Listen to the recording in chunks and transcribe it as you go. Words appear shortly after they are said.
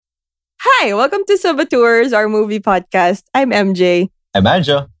Hi, welcome to Sabatours, our movie podcast. I'm MJ. I'm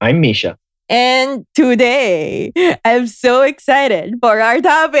Anjo. I'm Misha. And today, I'm so excited for our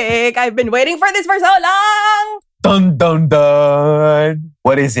topic. I've been waiting for this for so long. Dun dun dun.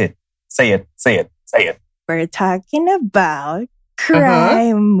 What is it? Say it. Say it. Say it. We're talking about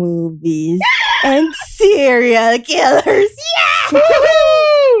crime movies and serial killers. Yeah!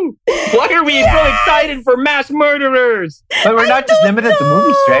 Woohoo! Why are we so excited for mass murderers? But we're not just don't limited to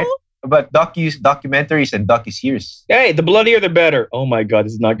movies, know. right? But documentaries and docu-series. Hey, the bloodier the better. Oh my god,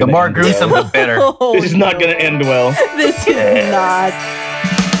 this is not The going to more end gruesome, well. the better. Oh, This is not going to end well. This is Yes. not.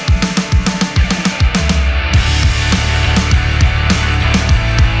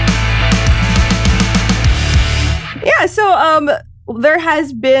 Yeah, so there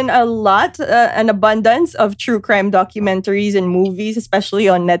has been an abundance of true crime documentaries and movies, especially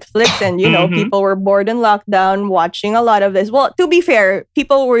on Netflix. And, Mhm. people were bored in lockdown watching a lot of this. Well, to be fair,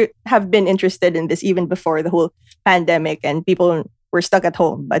 people have been interested in this even before the whole pandemic and people were stuck at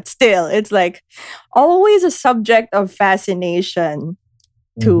home. But still, it's like always a subject of fascination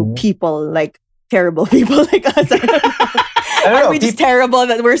to Mhm. people, like terrible people like us. I don't Are know. we just terrible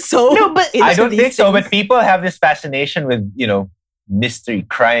that we're so No, but into I don't these think so, things? but people have this fascination with, mystery,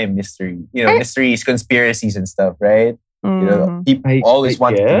 crime, mysteries, conspiracies and stuff, right? Mhm. People I always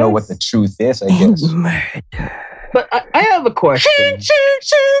want to know what the guess. truth is, I guess. Murder. But I have a question.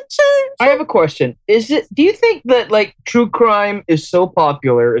 I have a question. Do you think that like true crime is so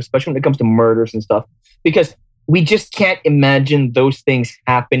popular, especially when it comes to murders and stuff, because we just can't imagine those things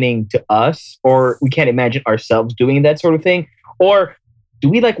happening to us, or we can't imagine ourselves doing that sort of thing? Or do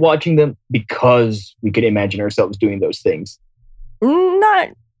we like watching them because we could imagine ourselves doing those things? Not.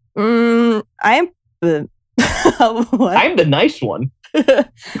 I'm. What? I'm the nice one.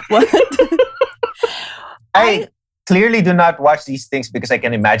 What? I clearly do not watch these things because I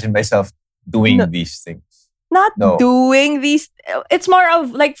can imagine myself doing No. these things. Not No. doing these. It's more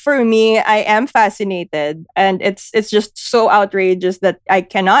of like for me, I am fascinated, and it's just so outrageous that I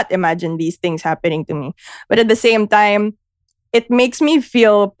cannot imagine these things happening to me. But at the same time, it makes me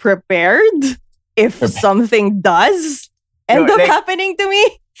feel prepared if Prepared. something does end No, up like- happening to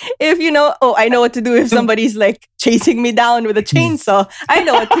me. If I know what to do if somebody's like chasing me down with a chainsaw. I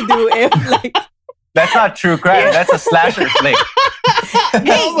know what to do if like, That's not true crime. That's a slasher flick.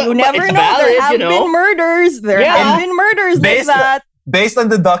 hey, But you never it's know. valid, There have you know? been murders. There Yeah. have been murders like Based- that. Based on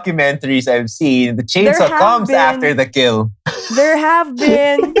the documentaries I've seen, the chainsaw There have comes been- after the kill. There have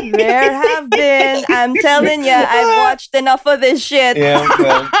been. There have been. I'm telling you, I've watched enough of this shit. Yeah,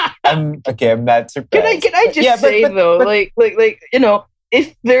 well, I'm not surprised. Can I just Yeah, say though, like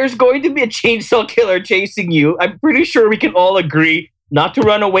if there's going to be a chainsaw killer chasing you, I'm pretty sure we can all agree not to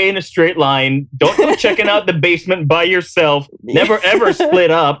run away in a straight line. Don't go checking out the basement by yourself. Never ever split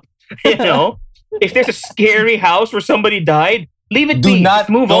up. If there's a scary house where somebody died, leave it Do be. not Just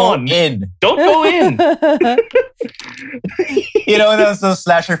move go on. in. Don't go in. Those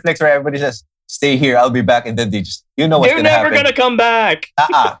slasher flicks where everybody says, "Stay here, I'll be back," and then they just, what's They're gonna never happen. gonna come back.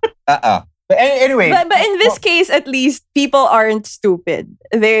 But anyway, But in this case, at least people aren't stupid.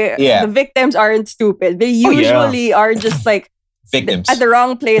 Yeah. The victims aren't stupid. They Oh, yeah. usually are just like victims. at the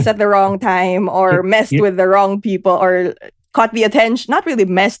wrong place at the wrong time, or messed Yeah. with the wrong people, or caught the attention. Not really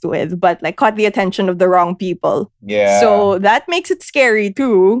messed with, but like caught the attention of the wrong people. Yeah. So that makes it scary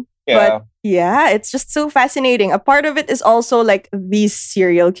too. yeah. But yeah, it's just so fascinating. A part of it is also like these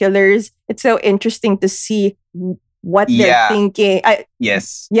serial killers. It's so interesting to see what they're Yeah. thinking.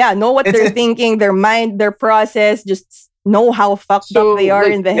 Yes. Know what It's- they're it's- thinking, their mind, their process, just know how fucked So, up they are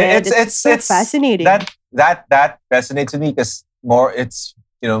like, in the head. It's so fascinating. That resonates with me because it's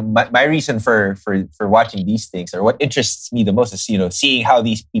my reason for watching these things, or what interests me the most, is seeing how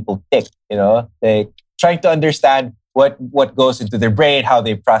these people tick. Like trying to understand what goes into their brain, how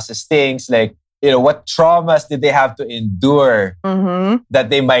they process things, like what traumas did they have to endure Mhm. that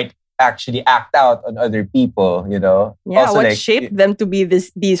they might actually act out on other people. Yeah, Also, what like, shaped them to be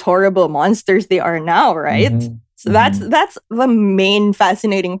these horrible monsters they are now, right? Mhm. So that's the main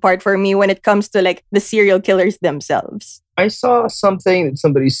fascinating part for me when it comes to like the serial killers themselves. I saw something that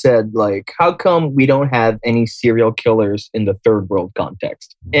somebody said, like, how come we don't have any serial killers in the third world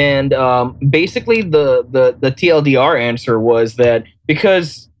context? And basically the TLDR answer was that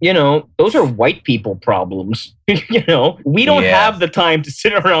because, those are white people problems. We don't Yeah. have the time to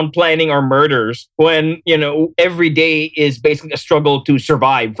sit around planning our murders when, every day is basically a struggle to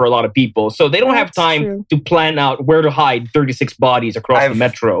survive for a lot of people. So they don't have That's time true. to plan out where to hide 36 bodies across the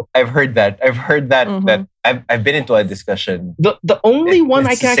metro. I've heard that. Mhm. That I've been into a discussion. The only one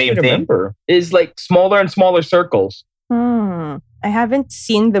I it's the can same actually thing. remember is like smaller and smaller circles. I haven't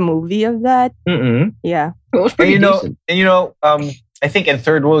seen the movie of that. Mm-mm. Yeah. It was pretty decent. I think in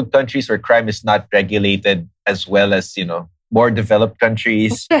third world countries where crime is not regulated as well as, more developed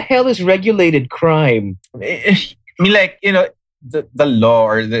countries. What the hell is regulated crime? I mean, like, the law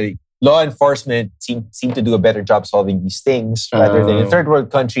or the law enforcement seem to do a better job solving these things rather than in third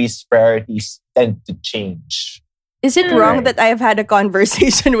world countries, priorities tend to change. Is it wrong that I've had a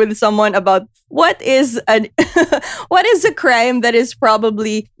conversation with someone about what is a crime that is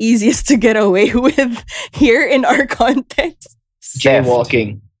probably easiest to get away with here in our context?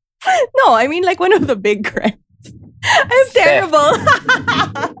 Jaywalking. No, I mean like one of the big crimes. I'm terrible.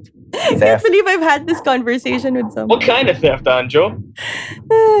 I can't believe I've had this conversation with someone. What kind of theft, Anjo?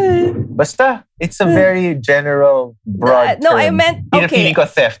 Basta, it's a very general, broad No, term. I meant, okay. Feeling ko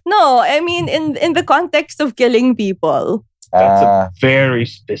theft. No, I mean in the context of killing people. That's a very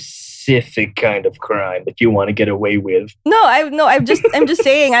specific kind of crime that you want to get away with. I'm just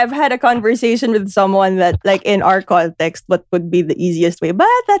saying I've had a conversation with someone that like in our context what would be the easiest way, but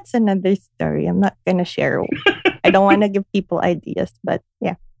that's another story. I'm not gonna share. I don't want to give people ideas, but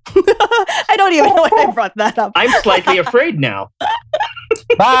yeah. I don't even know why I brought that up. I'm slightly afraid now.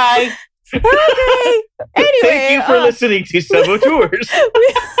 Bye. Okay. Anyway, Thank you for listening to Saboteurs.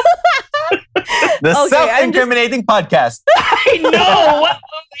 The self-incriminating podcast. I know.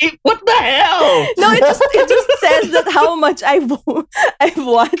 What the hell? No, it just says that how much I've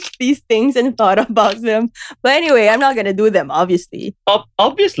watched these things and thought about them. But anyway, I'm not gonna do them, obviously.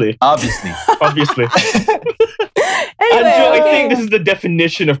 Obviously. Anyway, I think this is the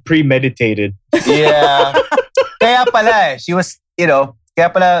definition of premeditated. Yeah. Kaya pala, she was, kaya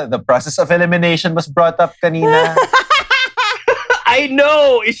pala the process of elimination was brought up kanina. I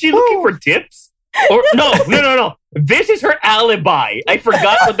know. Is she looking for tips? Or no. This is her alibi. I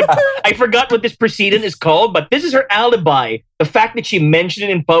forgot what this precedent is called, but this is her alibi. The fact that she mentioned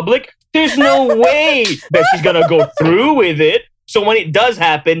it in public, there's no way that she's gonna go through with it. So when it does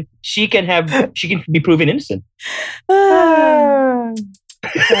happen, she can be proven innocent.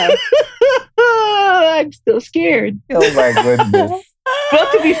 I'm still scared. Oh my goodness.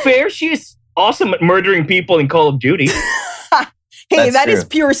 But to be fair, she is awesome at murdering people in Call of Duty. Hey, That's that is true.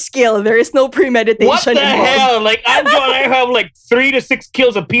 pure skill. There is no premeditation What the involved. hell? Like, Anjo and I have like 3 to 6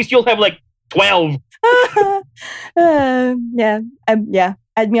 kills apiece. You'll have like 12. Yeah.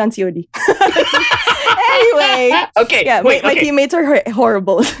 Add me on COD. Anyway. Okay, Yeah, wait, my okay. teamates are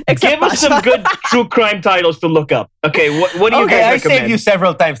horrible. Except Give us some Pasha. good true crime titles to look up. Okay, what do you Okay, guys I recommend? saved you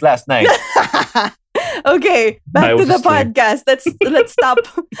several times last night. Okay, I back to was the asleep. podcast.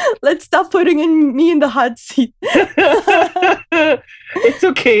 Let's stop putting me in the hot seat. It's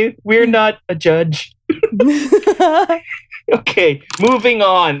okay. We're not a judge. Okay, moving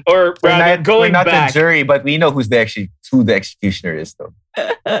on, or rather, we're going not back. the jury, but we know who the executioner is, though.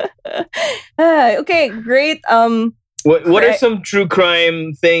 Okay, great. What are Right. some true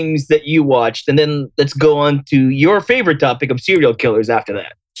crime things that you watched, and then let's go on to your favorite topic of serial killers after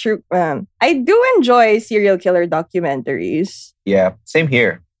that. True. I do enjoy serial killer documentaries. Yeah, same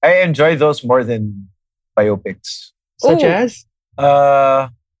here. I enjoy those more than biopics. Such Ooh. as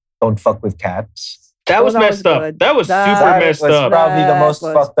Don't Fuck with Cats. that was that messed was up. good. That was That super was messed up. Probably the most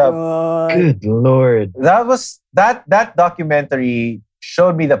was fucked up. good. Good lord. That documentary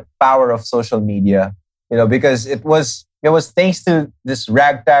showed me the power of social media. Because it was thanks to this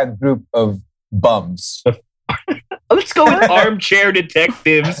ragtag group of bums. Let's go with armchair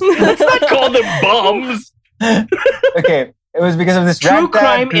detectives. Let's not call them bums. Okay, it was because of this True ragtag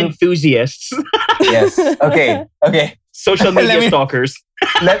crime group. enthusiasts. Yes. Okay. Social Let media me- stalkers.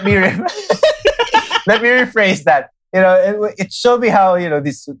 Let me let me rephrase that. It showed me how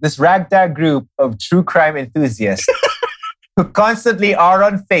this ragtag group of true crime enthusiasts who constantly are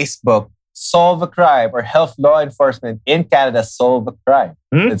on Facebook, solve a crime, or help law enforcement in Canada solve a crime.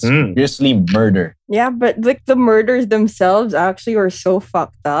 It's Mhm. seriously murder. Yeah, but like the murders themselves actually were so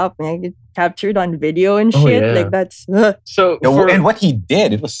fucked up. Like it captured on video and Oh, shit. yeah. Like that's So for, And what he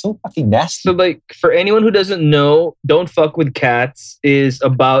did, it was so fucking nasty. so like for anyone who doesn't know, Don't Fuck with Cats is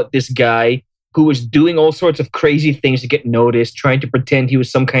about this guy who was doing all sorts of crazy things to get noticed, trying to pretend he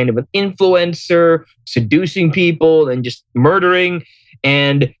was some kind of an influencer, seducing people and just murdering.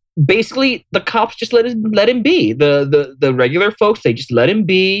 And basically the cops just let him be. The regular folks, they just let him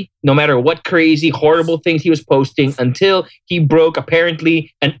be, no matter what crazy, horrible things he was posting, until he broke apparently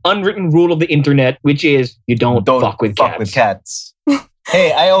an unwritten rule of the internet, which is you don't fuck with cats.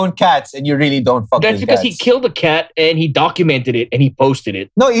 Hey, I own cats, and you really don't fuck That's with because cats. he killed a cat and he documented it and he posted it.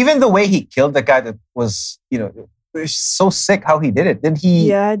 No, even the way he killed the cat, it was, it was so sick how he did it. Did he?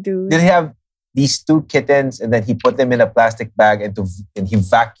 yeah, dude. Did he have these two kittens, and then he put them in a plastic bag and he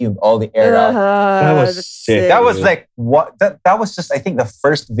vacuumed all the air out. That was that's sick. That was like what? That was just I think the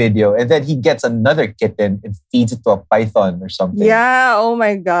first video, and then he gets another kitten and feeds it to a python or something. Yeah, oh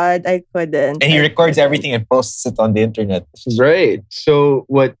my God, I couldn't. And he I records couldn't. everything and posts it on the internet. Right. So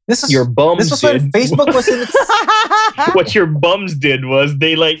what This is your bums this was when did? Facebook was in its What your bums did was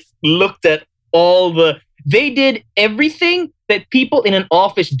they like looked at all they did everything that people in an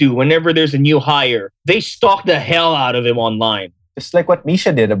office do whenever there's a new hire. They stalk the hell out of him online. just like what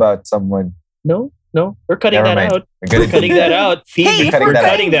Misha did about someone. No, we're cutting Never that mind. out. We're We're cutting that out. Hey, Phoebe, if cutting we're that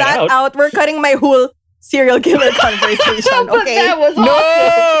cutting that out, we're cutting my whole serial killer conversation, But okay? that was No,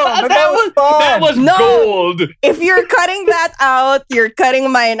 awesome. but that was fun. That was No. gold. If you're cutting that out, you're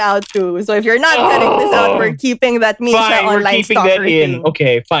cutting mine out too. So if you're not cutting this out, we're keeping that Misha Fine, we're online keeping that stalker in. thing.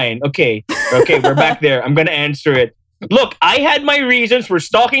 Okay, fine. Okay, we're back there. I'm gonna answer it. Look, I had my reasons for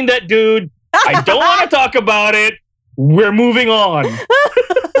stalking that dude. I don't want to talk about it. We're moving on.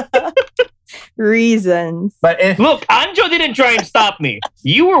 Reasons. But Look, Anjo didn't try and stop me.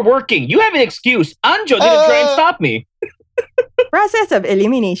 You were working. You have an excuse. Anjo didn't try and stop me. Process of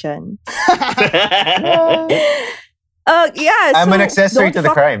elimination. Yeah, I'm so an accessory don't to the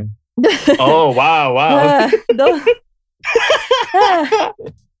fuck- crime. Oh, wow. don't-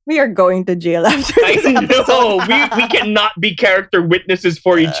 we are going to jail after I this know. episode. We cannot be character witnesses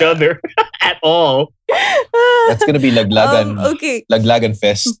for each other at all. That's gonna be laglagan. Okay. Laglagan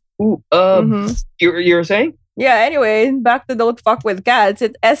fest. Ooh, Mhm. you were saying? Yeah, anyway, back to don't fuck with cats.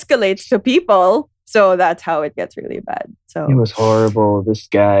 It escalates to people. So that's how it gets really bad. So It was horrible. This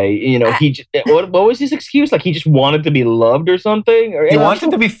guy, what was his excuse? Like he just wanted to be loved or something? Or He wanted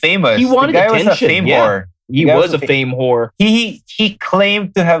to be famous. He wanted the guy was a attention, fame yeah. whore. He That was was a a fame whore. He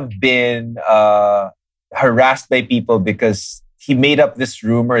claimed to have been harassed by people because he made up this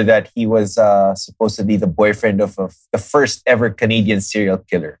rumor that he was supposedly the boyfriend of the first ever Canadian serial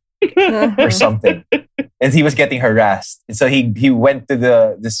killer or something, and he was getting harassed. And so he went to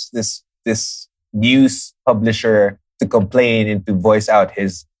this news publisher to complain and to voice out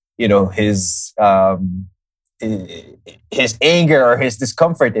his anger or his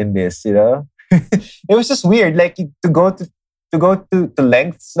discomfort in this. It was just weird, like to go to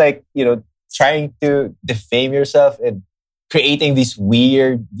lengths, like trying to defame yourself and creating these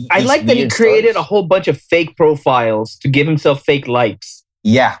weird. I like that he created a whole bunch of fake profiles to give himself fake likes.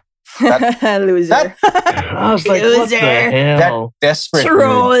 Yeah, loser. that I was like, what the Loser. hell? desperate.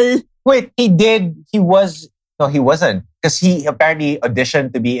 Troll. Wait, he wasn't, because he apparently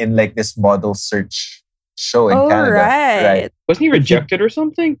auditioned to be in like this model search show in Oh, Canada. right. Wasn't he rejected or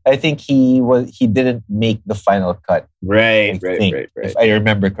something? I think he didn't make the final cut. Right, I think, if I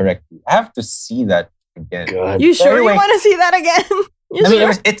remember correctly. I have to see that again. God. You sure Anyway. you want to see that again? You I mean,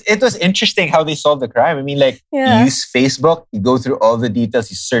 sure? it was interesting how they solved the crime. I mean, like, Yeah. you use Facebook, you go through all the details,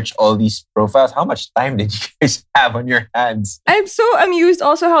 you search all these profiles. How much time did you guys have on your hands? I'm so amused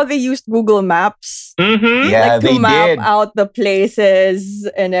also how they used Google Maps Mm-hmm. Yeah, like to they map did. out the places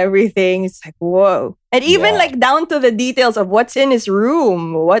and everything. It's like, whoa. And even Yeah. like down to the details of what's in his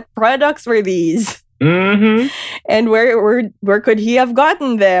room. What products were these? Mm-hmm. And where could he have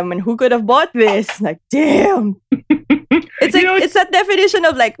gotten them? And who could have bought this? Like, damn. It's like You know, it's that definition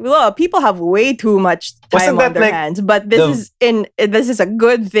of like, well, people have way too much Wasn't time that on their like hands. But the- this is a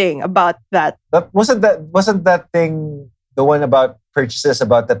good thing about that. Wasn't that thing the one about purchases,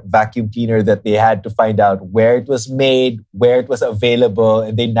 about that vacuum cleaner that they had to find out where it was made, where it was available,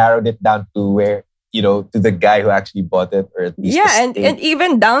 and they narrowed it down to where, to the guy who actually bought it, or at least Yeah, the and state.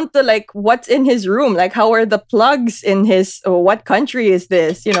 even down to like what's in his room, like how are the plugs in his, or what country is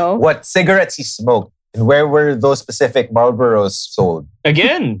this, what cigarettes he smoked, and where were those specific Marlboros sold.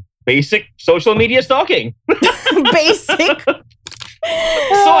 Again, basic social media stalking. Basic.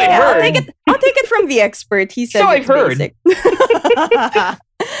 I've heard. I'll take it from the expert. He says So it's I've heard. basic.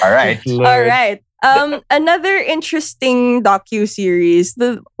 All right. All right. Another interesting docu-series.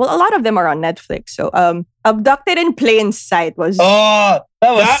 A lot of them are on Netflix. So Abducted in Plain Sight was Oh,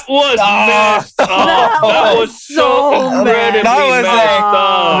 that was That was Ah. messed up. That That was was so so incredibly That was messed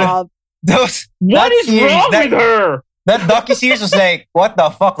like- up. those. What that is series, wrong that- with her? That docu-series was like, what the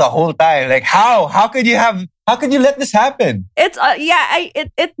fuck the whole time? Like, how could you let this happen? It's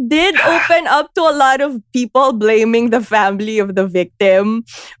it did open up to a lot of people blaming the family of the victim,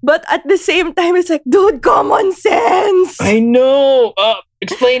 but at the same time, it's like, dude, common sense. I know.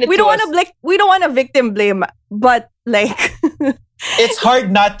 Explain it We to don't us. want to we don't want to victim blame, but like, It's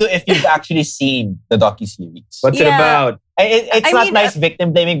hard not to if you've actually seen the docu-series. What's it Yeah. about? It's I not mean, nice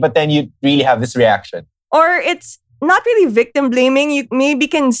victim blaming, but then you really have this reaction. or it's not really victim blaming. You maybe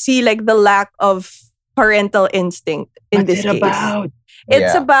can see like the lack of parental instinct in What's this it case. about?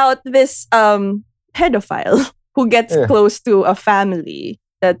 It's Yeah. about this pedophile who gets Yeah. close to a family,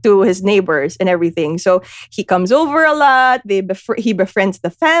 to his neighbors and everything. So he comes over a lot. He befriends the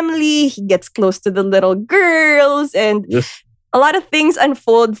family. He gets close to the little girls, and Ugh. a lot of things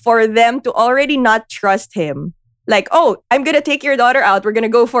unfold for them to already not trust him. Like, oh, I'm gonna take your daughter out. We're gonna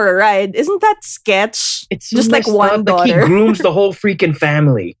go for a ride. Isn't that sketch? It's so just like messed one up. Like, he daughter. grooms the whole freaking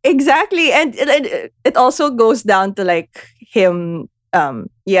family. Exactly. And it also goes down to like him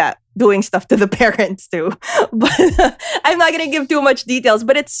doing stuff to the parents too. But I'm not gonna give too much details,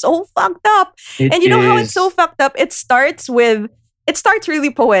 but it's so fucked up. And you know how it's so fucked up? It starts really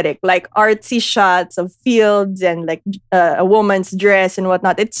poetic, like artsy shots of fields and like a woman's dress and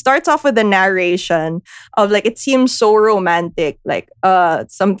whatnot. It starts off with a narration of like, it seems so romantic, like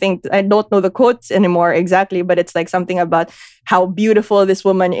something, I don't know the quotes anymore exactly, but it's like something about how beautiful this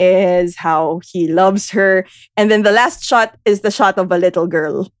woman is, how he loves her. And then the last shot is the shot of a little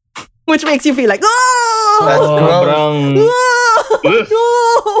girl, which makes you feel like, That's oh, gross.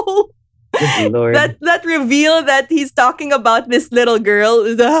 no. Good Lord. That reveal that he's talking about this little girl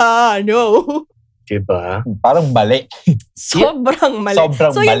is no. Diba? Parang mali. Sobrang mali.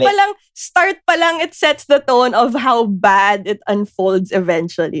 Sobrang So yun mali. palang, start palang, it sets the tone of how bad it unfolds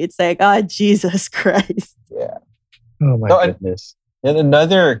eventually. It's like, Jesus Christ. Yeah. Oh my No, and- goodness. And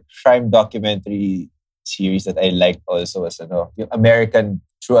another crime documentary series that I liked also was yung American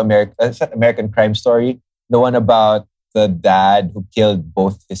Crime Story. The one about the dad who killed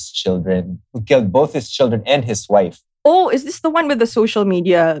both his children and his wife. Oh, is this the one with the social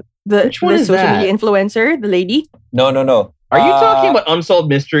media? Which one the is social that? media influencer, the lady? No. Are you talking about Unsolved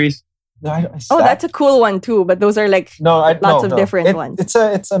Mysteries? No, Oh, that's a cool one too. But those are like lots of different ones.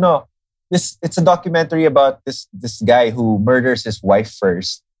 It's a documentary about this guy who murders his wife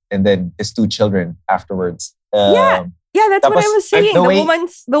first and then his two children afterwards. Yeah, that's what I Tapos, was saying. the way-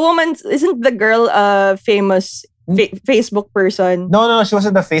 The woman's isn't the girl a famous Facebook person? No, she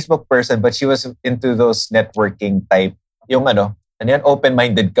wasn't a Facebook person, but she was into those networking type. Yung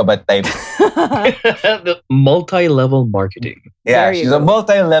open-minded ka ba type. The multi-level marketing. Yeah, There you she's a go.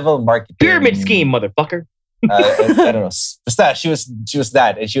 multi-level marketing. Pyramid scheme, motherfucker. I don't know. Basta, she was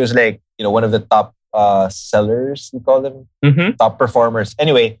that. And she was like, one of the top sellers, you call them? Mm-hmm. Top performers.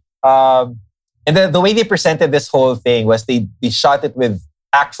 Anyway, and the way they presented this whole thing was they shot it with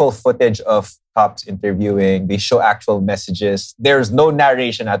actual footage of cops interviewing. They show actual messages. There's no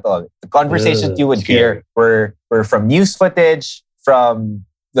narration at all. The conversations you would scary. hear were from news footage, from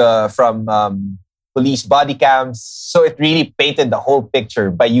police body cams. So it really painted the whole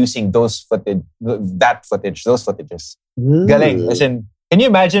picture by using those footages. Galing. As in, can you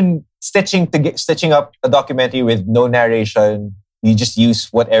imagine stitching up a documentary with no narration? You just use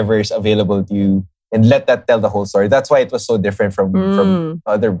whatever is available to you and let that tell the whole story. That's why it was so different from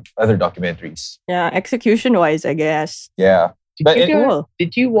other documentaries. Yeah, execution wise, I guess. Yeah. But Cool.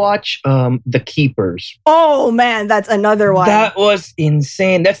 Did you watch The Keepers? Oh man, that's another one. That was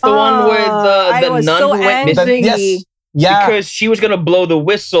insane. That's the one where I the was nun so who went angry. missing Yes. Yeah. because she was gonna blow the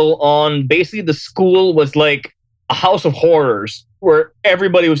whistle on. Basically, the school was like a house of horrors where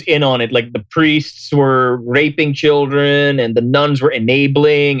everybody was in on it. Like the priests were raping children, and the nuns were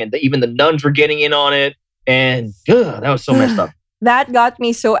enabling, and even the nuns were getting in on it. And that was so messed up. That got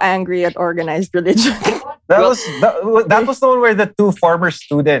me so angry at organized religion. That was the one where the two former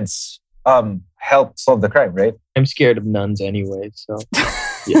students helped solve the crime, right? I'm scared of nuns anyway. So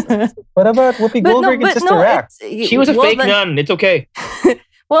What about Whoopi Goldberg and Sister Act? she was a fake nun. It's okay.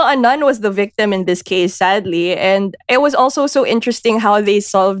 Well, a nun was the victim in this case, sadly. And it was also so interesting how they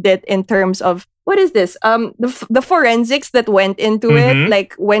solved it in terms of, what is this? The forensics that went into Mhm. it,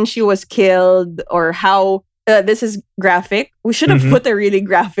 like when she was killed or how. This is graphic. We should have Mhm. put a really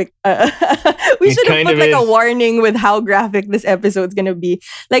graphic. We It should have kind put of like a is. warning with how graphic this episode's gonna be.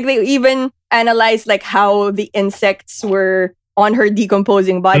 Like they even analyzed like how the insects were on her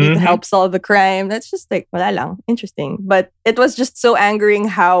decomposing body to Mhm. help solve the crime. That's just like wala lang, interesting. But it was just so angering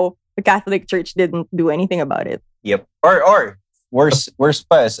how the Catholic Church didn't do anything about it. Yep. Or worse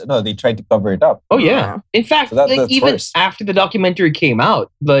pa is, no, they tried to cover it up. Oh yeah. In fact, So that's even worse. after the documentary came out,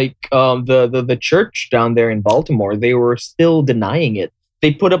 like the church down there in Baltimore, they were still denying it.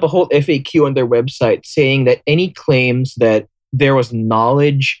 They put up a whole FAQ on their website saying that any claims that there was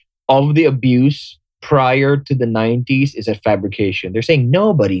knowledge of the abuse prior to the 90s is a fabrication. They're saying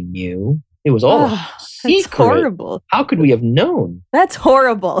nobody knew. It was all That's secret. horrible. How could we have known? That's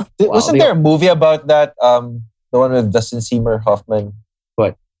horrible. Wasn't there a movie about that? The one with Dustin Seymour Hoffman.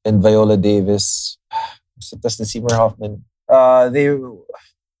 What? And Viola Davis. Dustin Seymour Hoffman.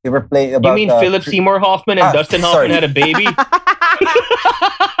 They were playing about. You mean Philip Seymour Hoffman and Dustin Hoffman sorry. had a baby?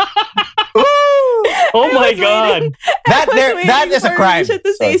 Oh my God! That is a crime. To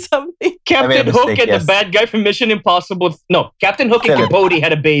say something. Captain mistake, Hook and yes. the bad guy from Mission Impossible. No, Captain Hook and Philip. Capote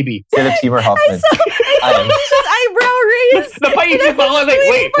had a baby. Philip Seymour Hoffman. I saw his eyebrow raised. Napaisip ako. I was like,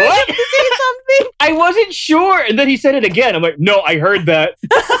 wait, For him what? to say something. I wasn't sure. And then he said it again. I'm like, no, I heard that.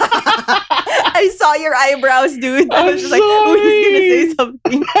 I saw your eyebrows, dude. I I'm was just like, oh, he's gonna say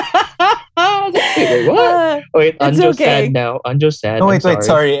something. Wait, what? Wait, It's Anjo's okay. sad now. Anjo's sad. No, I'm wait,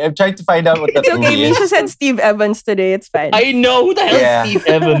 sorry. I'm trying to find out what that It's okay. movie is. Misha said Steve Evans today. It's fine. I know. Who the hell Yeah. is Steve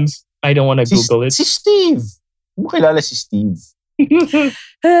Evans? I don't want to Google it. Si Steve. Mo kilala si Steve.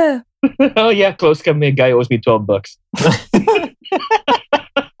 Oh yeah, close kami. Guy owes me $12.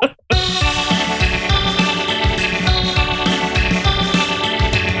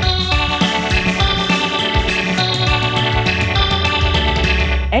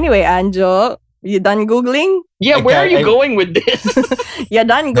 Anyway, Anjo, you done Googling? Yeah, I where are can't- you going with this? You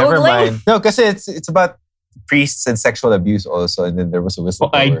done Never Googling? mind. No, because it's about priests and sexual abuse also, and then there was a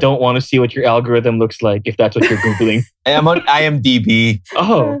whistleblower. I don't want to see what your algorithm looks like if that's what you're Googling. I am on IMDb.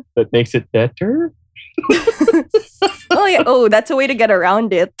 Oh, that makes it better? Oh yeah. Oh, that's a way to get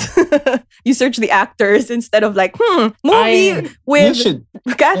around it. You search the actors instead of like, movie I- You with should.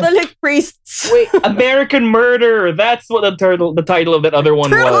 Catholic priests. Wait, American Murder. That's what the title of that other one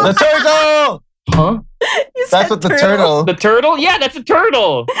Turtle. The was. turtle. Huh? You That's said what the turtle. The turtle? Yeah, that's a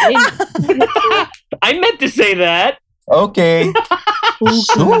turtle. I meant to say that. Okay.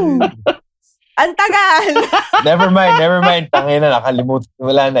 Ang tagal. Never mind. Tangina, nakalimutan.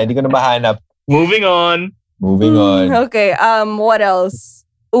 Wala na. Hindi ko na mahanap. Moving on. Moving on. Okay. What else?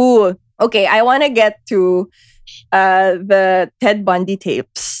 Ooh. Okay. I want to get to the Ted Bundy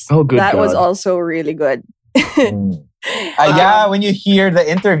tapes. Oh, good That was God. also really good. Mm. Yeah, when you hear the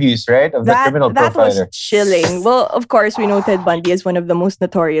interviews, right, of the criminal that profiler. was chilling. Well, of course, we know Ted Bundy is one of the most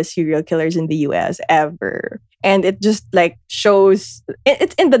notorious serial killers in the US ever. And it just like shows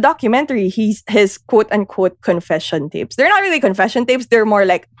it's in the documentary, his quote unquote confession tapes. They're not really confession tapes, they're more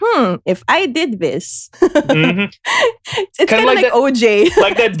like, if I did this. Mhm. It's kind of like that- OJ.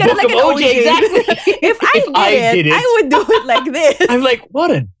 Like that It's kinda book like of an OJ. Exactly. If I did it, I would do it like this. I'm like,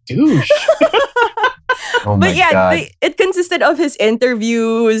 what a douche. Oh my But yeah, God. it consisted of his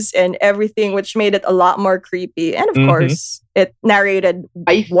interviews and everything, which made it a lot more creepy. And of Mhm. course, it narrated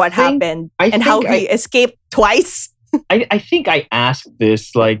I what think- happened I and how think he escaped twice. I think I asked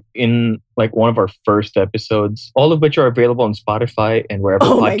this like in like one of our first episodes, all of which are available on Spotify and wherever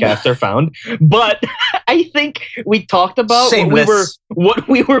Oh my podcasts are found. But I think we talked about Shameless. what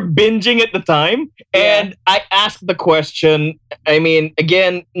we were binging at the time. Yeah. And I asked the question. I mean,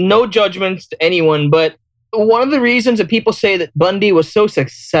 again, no judgments to anyone, but one of the reasons that people say that Bundy was so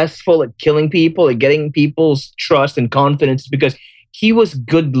successful at killing people, at getting people's trust and confidence is because he was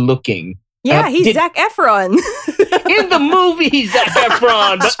good looking. Yeah, he's did- Zac Efron. In the movie, Zac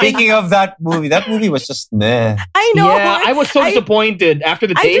Efron. But Speaking of that movie was just meh. I know. Yeah, I was so I- disappointed after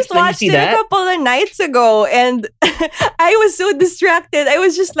the I tapes. just Did you watched see it that? a couple of nights ago and I was so distracted. I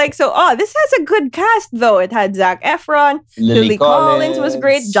was just like, this has a good cast though. It had Zac Efron, Lily Collins was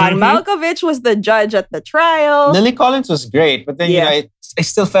great, John Mhm. Malkovich was the judge at the trial. Lily Collins was great, but then Yeah. I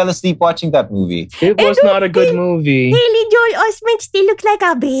still fell asleep watching that movie. It was And not a good movie. Haley Joel Osment still looks like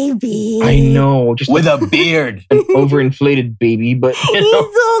a baby. I know, just With a beard. an overinflated baby, but you He's know,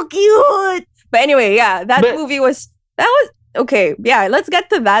 so cute. But anyway, yeah, that But- movie was okay. Yeah, let's get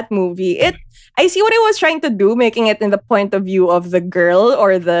to that movie. I see what it was trying to do, making it in the point of view of the girl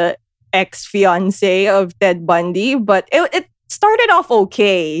or the ex-fiance of Ted Bundy, but it started off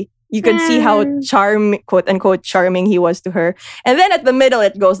okay. You could see how quote unquote charming he was to her. And then at the middle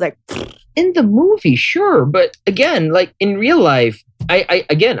it goes like in the movie, sure, but again, like in real life, I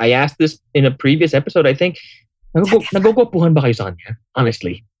asked this in a previous episode. I think nagugwapuhan ba kayo sa kanya?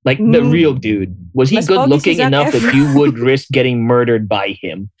 Honestly, like the Mm. real dude, was he Mas good pogi si looking Zac enough that Efron. you would risk getting murdered by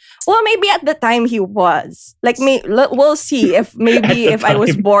him? well, maybe at the time he was. Like we'll see if maybe the if I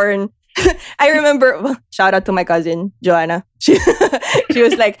was time. born. I remember shout out to my cousin Joanna. She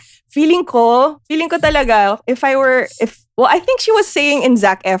was like, feeling ko talaga I think she was saying in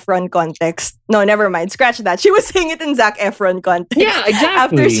Zac Efron context. No, never mind. Scratch that. She was saying it in Zac Efron context. Yeah,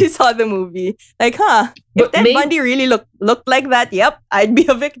 exactly. After she saw the movie. Like, if But Ted may- Bundy really looked like that, yep, I'd be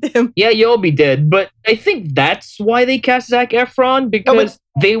a victim. Yeah, you'll be dead. But I think that's why they cast Zac Efron, because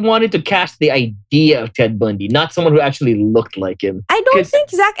they wanted to cast the idea of Ted Bundy, not someone who actually looked like him. I don't 'Cause- think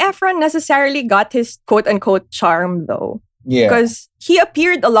Zac Efron necessarily got his quote unquote charm though. Yeah. because he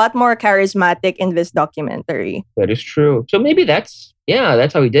appeared a lot more charismatic in this documentary. That is true. So maybe that's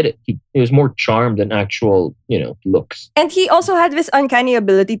how he did it. He was more charm than actual, looks. And he also had this uncanny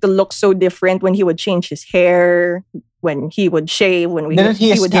ability to look so different when he would change his hair, when he would shave, Didn't he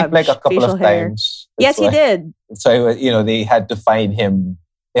would escape have like a couple facial of hair. times? Yes, he did. So they had to find him.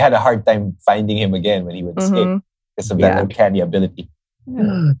 They had a hard time finding him again when he would escape Mhm. because of that Yeah. uncanny ability.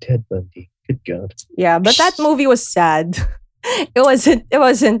 Oh, Ted Bundy. Good God. Yeah, but that movie was sad.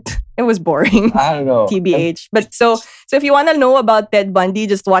 It was boring. I don't know. TBH. But so if you want to know about Ted Bundy,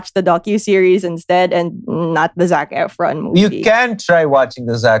 just watch the docu-series instead and not the Zac Efron movie. You can try watching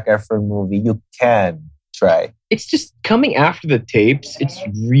the Zac Efron movie. You can try. It's just coming after the tapes. It's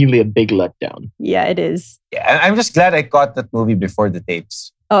really a big letdown. Yeah, it is. Yeah, and I'm just glad I caught that movie before the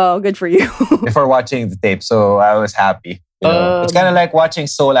tapes, Oh, good for you. before watching the tapes. So I was happy. It's kind of like watching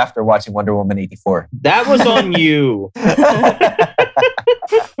Soul after watching Wonder Woman 84. That was on you.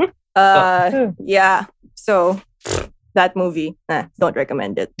 Yeah. So that movie, don't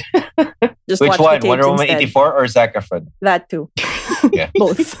recommend it. Just Which watch one? the tapes Wonder Woman instead. 84 or Zac Efron? That too. Yeah.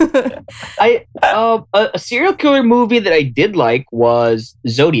 Both. A serial killer movie that I did like was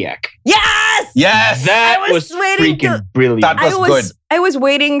Zodiac. Yes! Yes! That I was waiting freaking brilliant. That was good. I was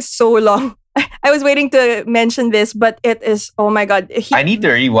waiting so long. I was waiting to mention this, but it is, oh my God. I need to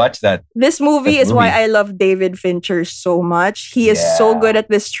rewatch that. This movie That is why movie. I love David Fincher so much. He is so Yeah. good at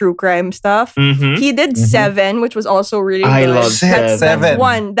this true crime stuff. Mhm. He did Mhm. Seven, which was also really I good. love That's Seven.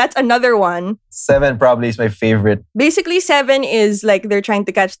 one. That's another one. 7 probably is my favorite. Basically, Seven is like they're trying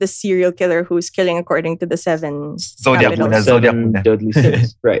to catch the serial killer who's killing according to the seven Zodiac capitals. Muna, Zodiac Seven Muna. Deadly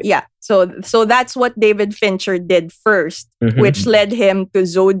Sins. Right. Yeah. So that's what David Fincher did first, Mhm. which led him to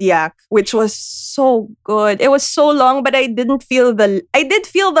Zodiac, which was so good. It was so long, but I did feel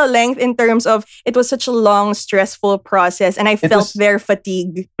the length in terms of it was such a long, stressful process, and I felt was- their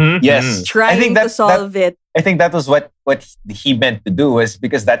fatigue Mhm. Yes. trying to solve it. I think that was what he meant to do, was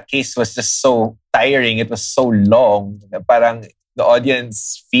because that case was just so tiring. It was so long. Parang the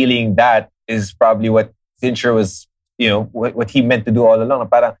audience feeling that is probably what Fincher was, what he meant to do all along.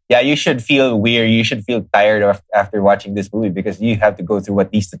 Parang, yeah, you should feel weird. You should feel tired after watching this movie because you have to go through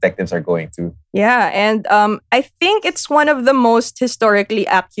what these detectives are going through. Yeah, and I think it's one of the most historically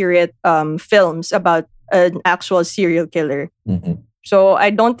accurate films about an actual serial killer. Mhm. So I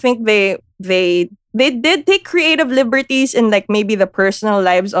don't think they did take creative liberties in like maybe the personal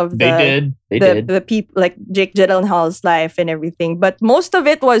lives of They did. the people like Jake Gyllenhaal's life and everything, but most of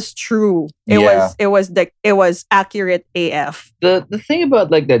it was true. Yeah. It was accurate AF. The thing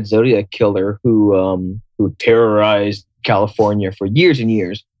about like that Zodiac killer who terrorized California for years and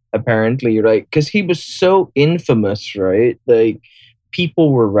years, apparently, right? Because he was so infamous, right? Like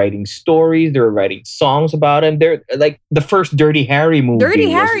people were writing stories, they were writing songs about him. They're like the first Dirty Harry movie Dirty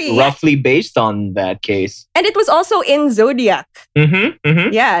was Harry, yeah. roughly based on that case. And it was also in Zodiac. Mm-hmm.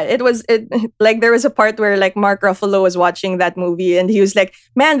 Mm-hmm. Yeah, it like there was a part where like Mark Ruffalo was watching that movie and he was like,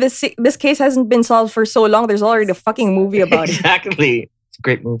 "Man, this case hasn't been solved for so long. There's already a fucking movie about it." Exactly. It's a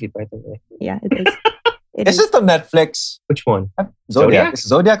great movie, by the way. Yeah, it is. It Is it on Netflix? Which one? Zodiac? Is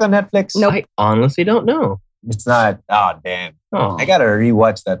Zodiac on Netflix? Nope. I honestly don't know. It's not. Oh, damn. Oh. I gotta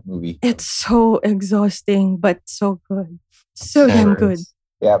rewatch that movie. It's so exhausting, but so good. So damn good.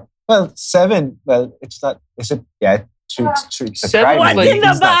 Yeah. Well, 7. Well, it's not. Is it? Yeah. It's true. It's a 7 crime was movie. like- In the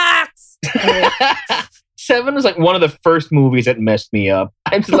It's not- box! Seven was like one of the first movies that messed me up.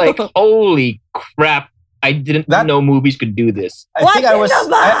 I was like, holy crap. I didn't That- know movies could do this. I What's think I in was. the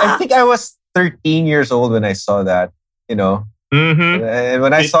box? I think I was 13 years old when I saw that. Mm-hmm. And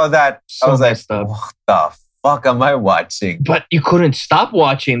when I saw that, So I was like, messed up. "What the fuck am I watching?" But you couldn't stop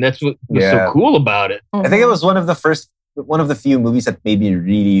watching. That's what was Yeah. so cool about it. I think it was one of the few movies that made me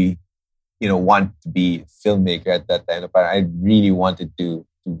really, want to be a filmmaker at that time. I really wanted to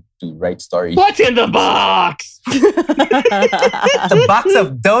write stories. What's in the box? It's a box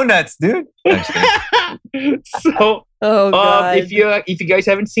of donuts, dude. I'm just kidding. So, Oh god. if you guys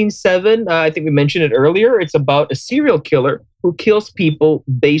haven't seen Seven, I think we mentioned it earlier. It's about a serial killer who kills people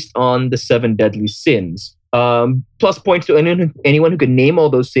based on the 7 deadly sins. Plus points to anyone who can name all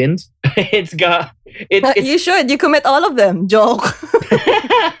those sins. It's You should. You commit all of them. Joke.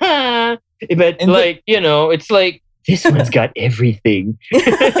 but And it's like this one's got everything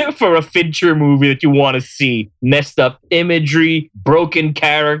for a Fincher movie that you want to see. Messed up imagery, broken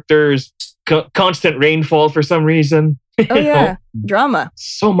characters, constant rainfall for some reason. Oh yeah. Drama.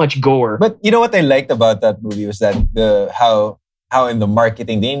 So much gore. But you know what I liked about that movie was that how in the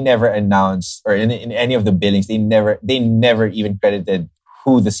marketing they never announced, or in any of the billings they never even credited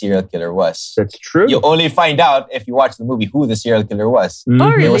who the serial killer was. That's true. You only find out if you watch the movie who the serial killer was. Oh,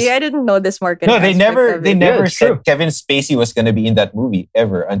 Mhm. really? I didn't know this market. No, they never it's said true. Kevin Spacey was going to be in that movie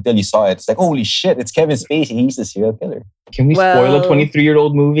ever until you saw it. It's like, holy shit, it's Kevin Spacey. He's the serial killer. Can we spoil Well- a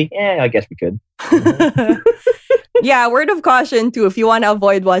 23-year-old movie? I guess we could. Yeah, word of caution too. If you want to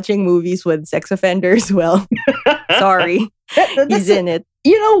avoid watching movies with sex offenders, well, sorry, he's in it.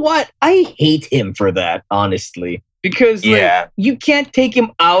 You know what? I hate him for that, honestly. Because like, you can't take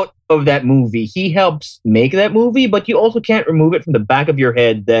him out of that movie. He helps make that movie, but you also can't remove it from the back of your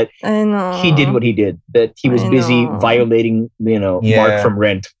head that I know he did what he did. That he was I busy know. violating, Mark Yeah. from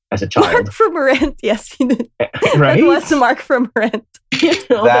Rent as a child. Mark from Rent. Yes, he did. Right? That was Mark from Rent. You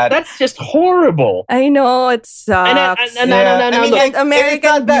know, that's just horrible. I know it sucks. And Yeah. I mean, look, And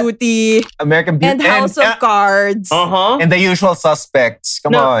American Beauty American Beauty and House of Cards. uh-huh. and the usual suspects.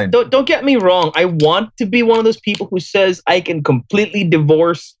 Come on. Don't get me wrong. I want to be one of those people who says I can completely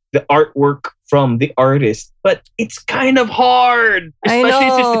divorce the artwork from the artist, but it's kind of hard, I especially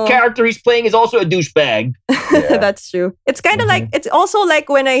since the know. character he's playing is also a douchebag. Yeah. That's true. It's kind of Mhm. like it's also like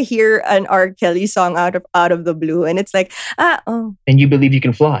when I hear an R. Kelly song out of the blue, and it's like oh, And you believe you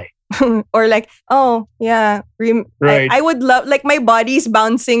can fly. or like oh yeah, Right. I would love like my body's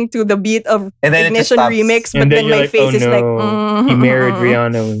bouncing to the beat of And then it just Ignition stops. remix, but And then you're my like, face oh, is like no, he married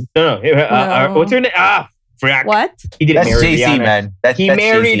Rihanna. No. No. What's her name? Frack. What? He didn't That's marry JC, Rihanna. man. That's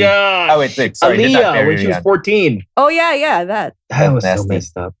Married JC. Oh, wait, sorry. Did not Aaliyah marry when she was Rihanna. 14. Oh yeah, that. That was so nasty.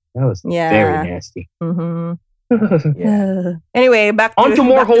 messed up. That was Yeah. very nasty. Mm-hmm. Yeah. Anyway, back to On to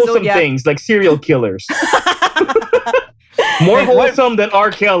more back to wholesome Zodiac. things like serial killers. More Like, what- wholesome than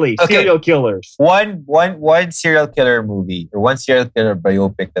R. Kelly. Okay. Serial killers. One serial killer movie or one serial killer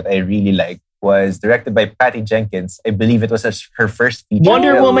biopic that I really liked was directed by Patty Jenkins. I believe it was her first feature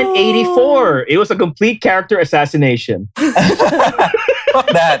Wonder film. Woman 84. It was a complete character assassination. Fuck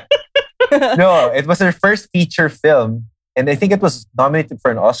that. No, it was her first feature film. And I think it was nominated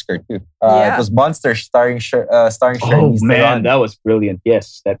for an Oscar too. Yeah. It was Monster starring Oh Charlize man, Theron. that was brilliant.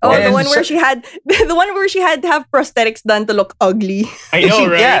 Yes, that Oh, was. the And one where so- she had the one where she had to have prosthetics done to look ugly. I And know, she,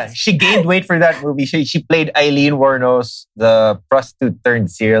 right? Yeah, she gained weight for that movie. She played Eileen Wuornos, the prostitute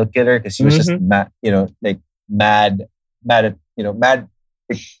turned serial killer, because she was just mad,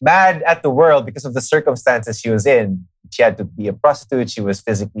 mad at the world because of the circumstances she was in. She had to be a prostitute. She was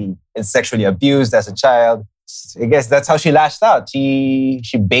physically and sexually abused as a child. I guess that's how she lashed out. She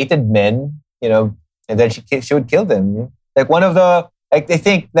baited men, and then she would kill them. Like one of the, I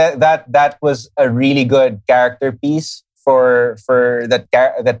think that was a really good character piece for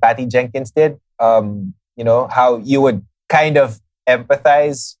that Patty Jenkins did. How you would kind of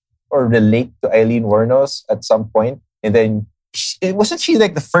empathize or relate to Eileen Wuornos at some point, and then wasn't she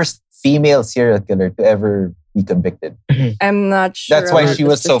like the first female serial killer to ever be convicted? I'm not sure. That's why about she the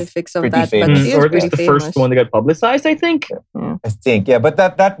was so specifics of pretty that, but famous. she is Or at least the pretty first famous. one that got publicized, I think. I think, yeah. But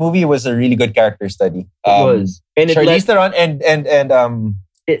that movie was a really good character study. It was. And it Charlize let, Theron and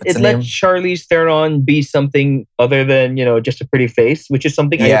it what's the let name? Charlize Theron be something other than, just a pretty face, which is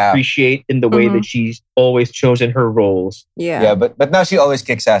something I Yeah. appreciate in the way that she's always chosen her roles. yeah, but now she always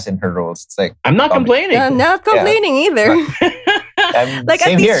kicks ass in her roles. It's like I'm not Comedy. complaining. I'm not complaining either. Like, at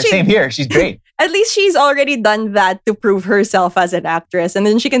same least here, same here. She's great. At least she's already done that to prove herself as an actress, and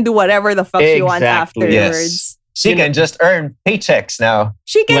then she can do whatever the fuck she wants Exactly. afterwards. Yes. She can just earn paychecks now.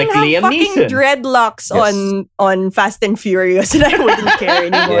 She can Like have Liam fucking Neeson. dreadlocks Yes. on Fast and Furious, and I wouldn't care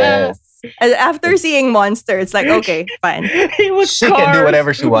anymore. Yes. And after seeing Monster, it's like okay, fine. It was She can do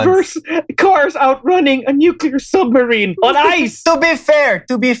whatever she wants. Cars outrunning a nuclear submarine on ice. To be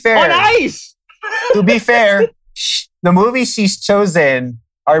fair, On ice. to be fair, the movies she's chosen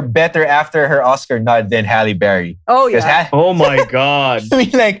are better after her Oscar nod than Halle Berry. Oh 'Cause yeah. Oh my god. I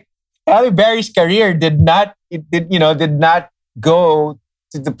mean, like Halle Berry's career did not go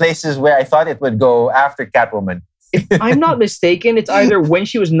to the places where I thought it would go after Catwoman. If I'm not mistaken, it's either when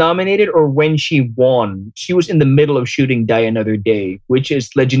she was nominated or when she won. She was in the middle of shooting Die Another Day, which is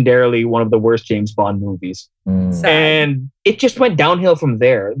legendarily one of the worst James Bond movies. Sad. And it just went downhill from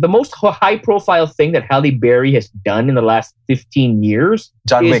there. The most high-profile thing that Halle Berry has done in the last 15 years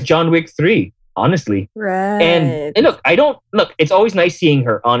John is Wick. John Wick 3, honestly. Right. And look, it's always nice seeing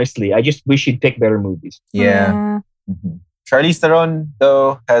her, honestly. I just wish she'd pick better movies. Yeah. Mhm. Charlize Theron,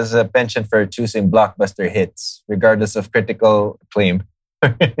 though, has a penchant for choosing blockbuster hits, regardless of critical acclaim.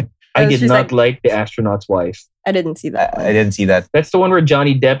 I did she's not like- like The Astronaut's Wife. I didn't see that. I didn't see that. That's the one where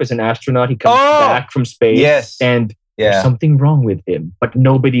Johnny Depp is an astronaut. He comes Oh! back from space. Yes. And there's Yeah, something wrong with him, but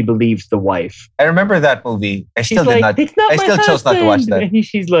nobody believes the wife. I remember that movie. I She's still like, did not. it's not I my still chose not to watch husband." that. And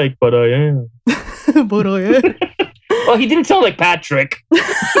she's like, but I am. But Well, he didn't sound like Patrick.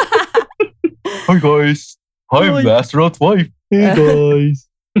 Hi guys, I'm Oh, Masterout's wife. Hey guys.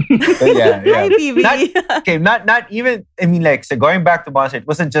 But yeah, Hi, PB. Okay, not even. I mean, like, so going back to Monster, it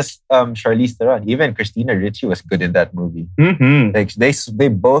wasn't just Charlize Theron. Even Christina Ricci was good in that movie. Mm-hmm. Like, they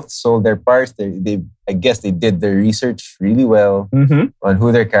both sold their parts. They I guess they did their research really well Mm-hmm. on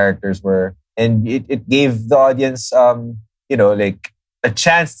who their characters were, and it gave the audience like a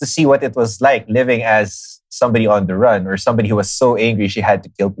chance to see what it was like living as somebody on the run or somebody who was so angry she had to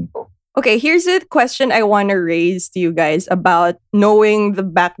kill people. Okay, here's a question I want to raise to you guys about knowing the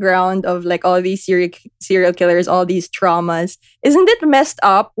background of like all these serial killers, all these traumas. Isn't it messed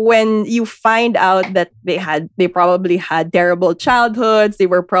up when you find out that they probably had terrible childhoods, they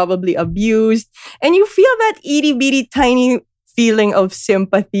were probably abused, and you feel that itty bitty tiny feeling of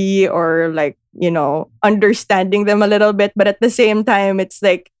sympathy or like, understanding them a little bit, but at the same time it's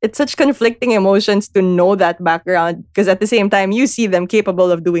like it's such conflicting emotions to know that background, because at the same time you see them capable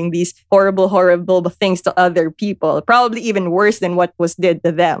of doing these horrible things to other people, probably even worse than what was did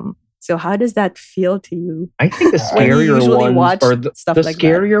to them. So how does that feel to you? I think the When you scarier usually ones watch are the stuff like that.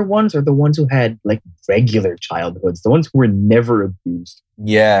 scarier ones are the ones who had like regular childhoods, the ones who were never abused.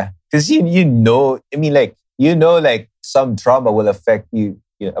 Yeah, because like some trauma will affect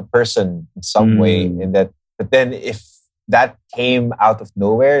a person in some way, in that. But then if that came out of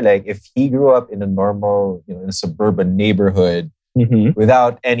nowhere, like if he grew up in a normal, in a suburban neighborhood Mm-hmm.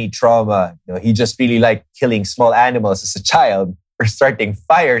 without any trauma, he just really liked killing small animals as a child or starting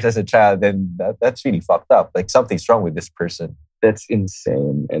fires as a child, then that's really fucked up. Like something's wrong with this person. That's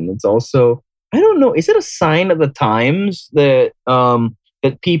insane, and it's also, I don't know, is it a sign of the times that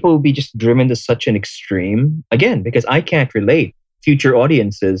that people will be just driven to such an extreme? Again, because I can't relate. Future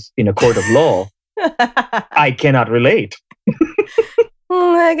audiences in a court of law, I cannot relate.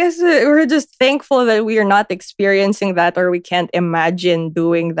 I guess we're just thankful that we are not experiencing that, or we can't imagine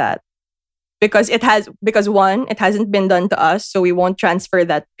doing that. Because one, it hasn't been done to us, so we won't transfer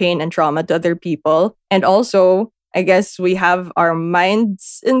that pain and trauma to other people. And also, I guess we have our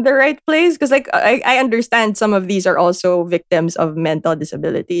minds in the right place. Because like I understand some of these are also victims of mental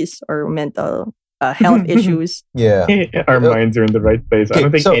disabilities or mental health issues. Yeah. Our minds are in the right place. I Okay,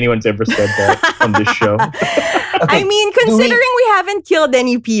 don't think so- anyone's ever said that on this show. I mean, considering we haven't killed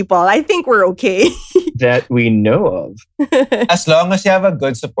any people, I think we're okay. That we know of. As long as you have a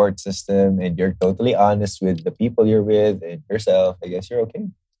good support system and you're totally honest with the people you're with and yourself, I guess you're okay.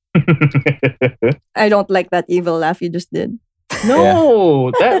 I don't like that evil laugh you just did.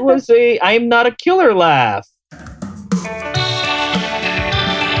 No, that was a I'm not a killer laugh.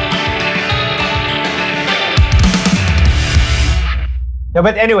 Yeah,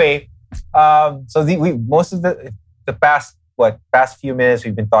 but anyway, so we most of the past few minutes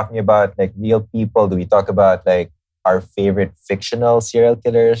we've been talking about like real people. Do we talk about like our favorite fictional serial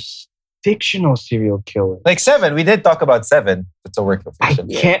killers? Fictional serial killer. Like Seven, we did talk about Seven. It's a work of I fiction.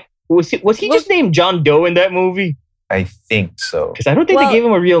 can't. Was he just named John Doe in that movie? I think so. Because I don't think Well- they gave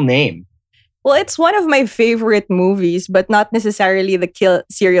him a real name. Well, it's one of my favorite movies, but not necessarily the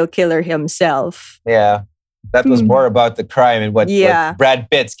serial killer himself. Yeah, that was more about the crime and what Brad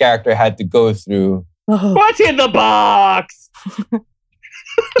Pitt's character had to go through. What's in the box?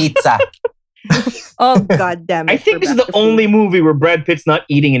 Pizza. Oh, God damn it. I think this is the only movie where Brad Pitt's not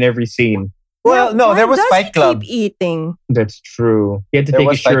eating in every scene. Well, no, there was Fight Club. Keep eating. That's true. He had to There take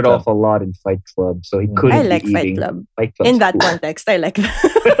was his Fight shirt Club. off a lot in Fight Club, so he couldn't I like be Fight eating. Club. Fight Club's In that cool. context, I like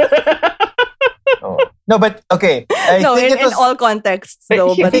that. Oh. No, but okay. I No, think in all contexts,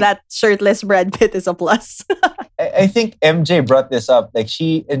 though, but that shirtless Brad Pitt is a plus. I think MJ brought this up. Like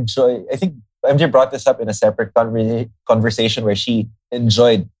I think MJ brought this up in a separate conversation where she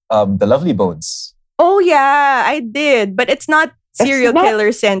enjoyed The Lovely Bones. Oh, yeah, I did. But it's not serial not-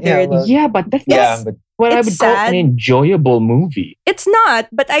 killer centered. well, Yeah, but that's Yeah, but what I it's would call sad. an enjoyable movie. It's not,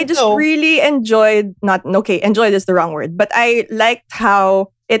 but I just No. really enjoyed, enjoyed is the wrong word, but I liked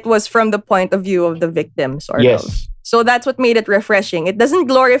how it was from the point of view of the victim, sort of. Yes. So that's what made it refreshing. It doesn't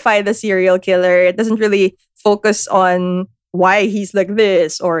glorify the serial killer. It doesn't really focus on why he's like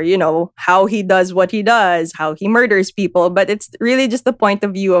this or, how he does what he does, how he murders people. But it's really just the point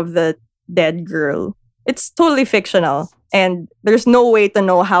of view of the dead girl. It's totally fictional. And there's no way to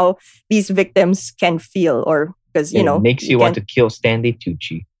know how these victims can feel or because, It makes you want can't- to kill Stanley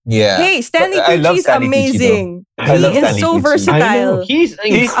Tucci. yeah. Hey, Stanley I love Tucci is Stanley Tucci, amazing. I love He is Stanley so Tucci. I know. versatile. He's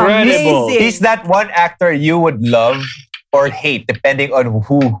incredible. amazing. He's that one actor you would love or hate depending on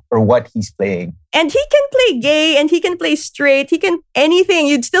who or what he's playing. And he can play gay and he can play straight. He can anything.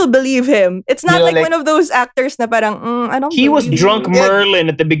 You'd still believe him. It's not like one of those actors na parang, I don't He was believe drunk you." Merlin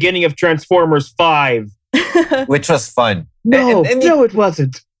at the beginning of Transformers 5. which was fun. No, And no, it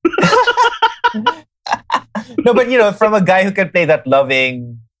wasn't. No, but from a guy who can play that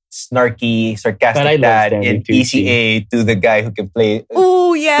loving, snarky, But I sarcastic love dad Stanley in Tucci. ECA to the guy who can play.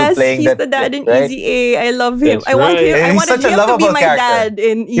 Oh yes, playing he's that- the dad in right? Easy A. I love him. That's I want him. right. I He's wanted such a him to be lovable my character. dad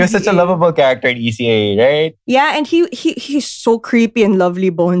in Easy He was such a lovable character in ECA, right? Yeah, and he's so creepy in Lovely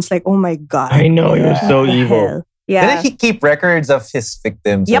Bones. Like, oh my god, I know, he was Yeah. so What the evil. hell? Yeah, Didn't he keep records of his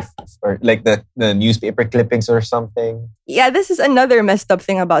victims? Yep. Or like the newspaper clippings or something? yeah. This is another messed up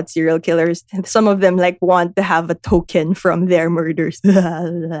thing about serial killers. Some of them like want to have a token from their murders.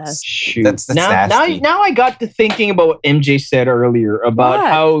 Shoot. That's now, nasty. now I got to thinking about what MJ said earlier about What?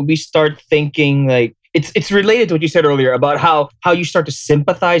 how we start thinking like it's related to what you said earlier about how you start to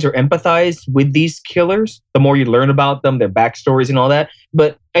sympathize or empathize with these killers the more you learn about them, their backstories and all that.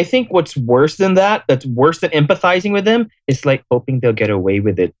 But I think what's worse than that's worse than empathizing with them, is like hoping they'll get away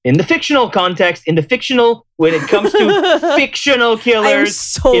with it. In the fictional context, when it comes to fictional I'm killers,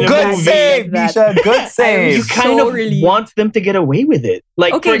 so in a Good movie save, like that. Misha. Good save. you so kind of relieved. want them to get away with it.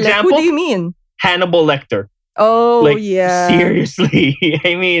 Like, Okay, for like, example, who do you mean? Hannibal Lecter. Oh Like, yeah. seriously.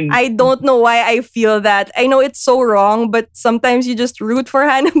 I mean, I don't know why I feel that. I know it's so wrong, but sometimes you just root for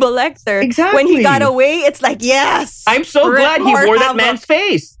Hannibal Lecter. Exactly. When he got away, it's like, yes. I'm so Rip glad he or wore that havoc. man's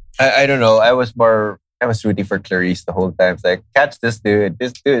face. I don't know. I was rooting for Clarice the whole time. It's like, catch this dude.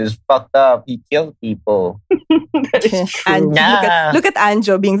 This dude is fucked up. He killed people. That is true. And Nah. look at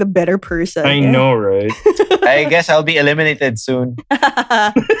Anjo being the better person. I know, right? I guess I'll be eliminated soon.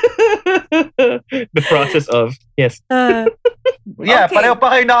 The process of, yes. Yeah, Okay. pareho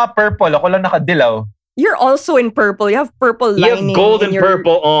pa kayo naka-purple. Ako lang naka-dilaw. You're also in purple. You have purple You lining. have gold in and your-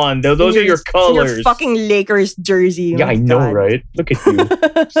 purple on. Those in are your in colors. Your fucking Lakers jersey. Yeah, My I know, God. right? Look at you.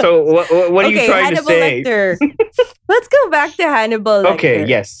 So, what are you Okay, trying Hannibal to say? Lecter. Let's go back to Hannibal Lecter. Okay,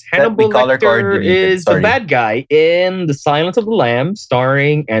 yes. That Hannibal we color Lecter coordinated, is the sorry. bad guy in The Silence of the Lambs,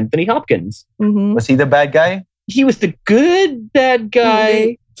 starring Anthony Hopkins. Mhm. Was he the bad guy? He was the good bad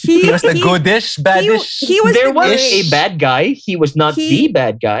guy. He was the goodish, badish. He was There the was great- a bad guy. He was not He- the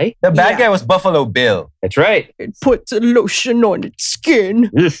bad guy. the bad Yeah. guy was Buffalo Bill. That's right. It puts a lotion on its skin.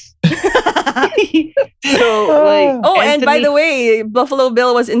 Ugh. So, like, Oh, and by Anthony- the way, Buffalo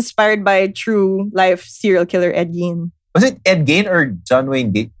Bill was inspired by true life serial killer Ed Gein. Was it Ed Gein or John Wayne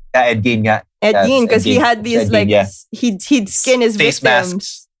Gacy? Ed Gein nga. Ed Yes, Gein, because Ed he Gein. had these Ed Gein, like yeah. he'd skin his Face victims.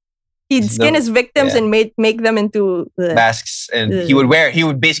 masks. He'd skin No, his victims yeah. and make them into Masks. And Ugh. he would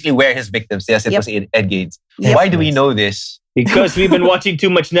basically wear his victims. Yes, it Yep. was Ed Gein. Yep. Why do we know this? because we've been watching too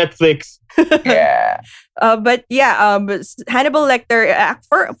much Netflix. Yeah. But yeah, Hannibal Lecter,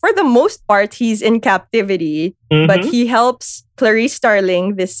 for the most part, he's in captivity, but Mhm, he helps Clarice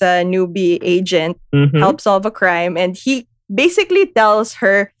Starling, this newbie agent, mhm. help solve a crime, and he basically tells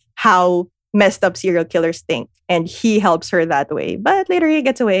her how messed up serial killers think, and he helps her that way. But later he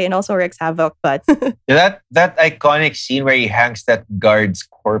gets away and also wreaks havoc. But That iconic scene where he hangs that guard's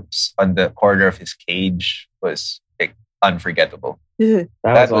corpse on the corner of his cage was like unforgettable. That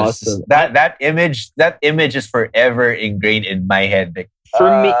was awesome. That image is forever ingrained in my head. Like,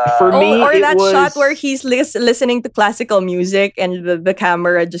 For me, or it that was, shot where he's listening to classical music and the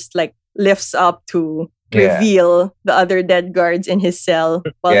camera just like lifts up to Yeah. reveal the other dead guards in his cell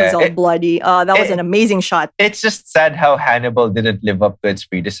while Yeah, he's all bloody. That was it- an amazing shot. it's just sad how Hannibal didn't live up to its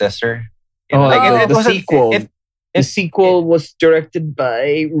predecessor. Oh, the wasn't- sequel. it- the sequel was directed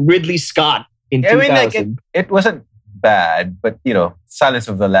by Ridley Scott in 2000. it wasn't bad, but Silence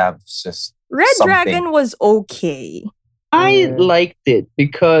of the Lambs is just Red something. Dragon was okay. I Mm. liked it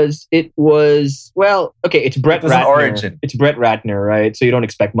because it was, well, okay, it's Brett It was an Ratner. origin. It's Brett Ratner, right? So you don't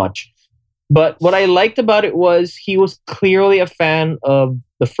expect much. But what I liked about it was he was clearly a fan of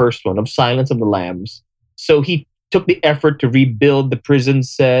the first one, of Silence of the Lambs. So he took the effort to rebuild the prison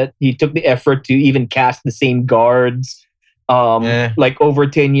set. He took the effort to even cast the same guards, Yeah. like over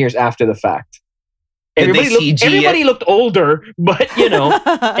 10 years after the fact. Did they CG Everybody looked older, but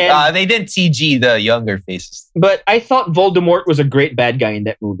and- they didn't CG the younger faces. but I thought Voldemort was a great bad guy in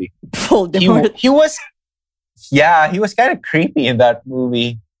that movie. Voldemort. He was kind of creepy in that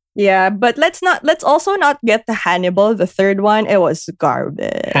movie. Yeah, but let's also not get to Hannibal, the third one. It was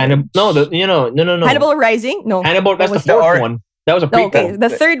garbage. Hannibal, no. Hannibal Rising? No. Hannibal, that's the was the fourth or- one. That was a No, prequel. okay. The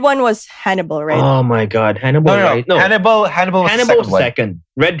third one was Hannibal, right? Oh my god, Hannibal! No. Right? No, Hannibal was Hannibal the was second the one. second.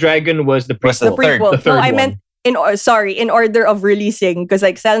 Red Dragon was the Was prequel. the prequel. The third no, I one. meant in order of releasing, because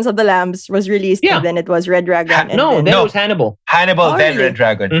like Silence of the Lambs was released Yeah. and then it was Red Dragon. and No, then, then No. it was Hannibal. Hannibal, Oh, then really? Red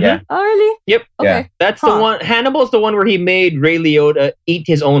Dragon. Mhm. Yeah. Oh, really? Yep. Okay. Yeah. That's the Huh. one. Hannibal's the one where he made Ray Liotta eat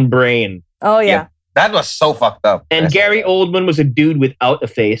his own brain, Oh, yeah. That was so fucked up. and Yes. Gary Oldman was a dude without a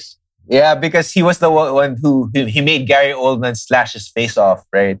face. Yeah, because he was the one who he made Gary Oldman slash his face off,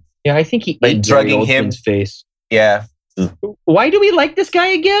 right? Yeah, I think he By ate Gary drugging him. Oldman's face. Yeah. Why do we like this guy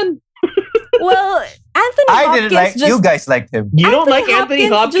again? Well, Anthony I Hopkins didn't like just, you guys liked him. You don't Anthony like Anthony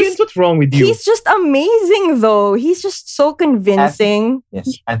Hopkins Hopkins? just- What's wrong with you? he's just amazing though. He's just so convincing.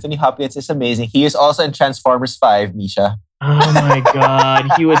 Yes. Anthony Hopkins is amazing. He is also in Transformers 5, Misha. Oh my god,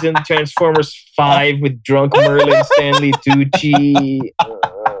 he was in Transformers 5 with drunk Merlin Stanley Tucci.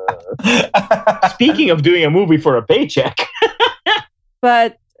 Speaking of doing a movie for a paycheck.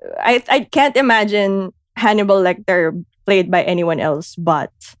 But I can't imagine Hannibal Lecter played by anyone else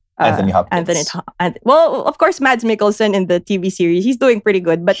but Anthony Hopkins. Well, of course, Mads Mikkelsen in the TV series, he's doing pretty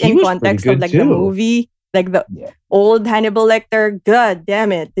good. But He in was context pretty of good like the too. movie, like the Yeah. old Hannibal Lecter, god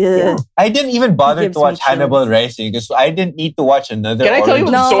damn it. Ugh. I didn't even bother Gives to me watch Hannibal chills. Rising because I didn't need to watch another. Can I tell you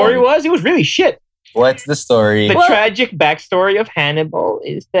what origin the No. story was? It was really shit. What's the story? The Well- tragic backstory of Hannibal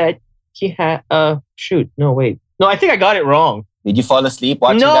is that he had No, I think I got it wrong. Did you fall asleep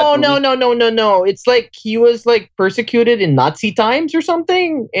watching No, that movie? no. It's like he was like persecuted in Nazi times or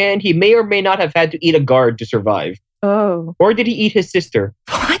something, and he may or may not have had to eat a guard to survive. Oh. Or did he eat his sister?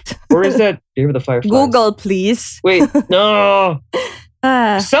 What? Or is that Fear of the Fireflies? Google, please. Wait, no.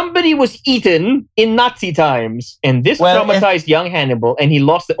 Ah. Somebody was eaten in Nazi times, and this Well, traumatized young Hannibal, and he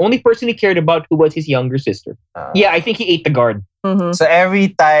lost the only person he cared about, who was his younger sister. Yeah, I think he ate the guard. Mhm. So every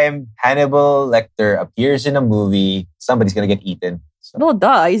time Hannibal Lecter appears in a movie, somebody's gonna get eaten. So No,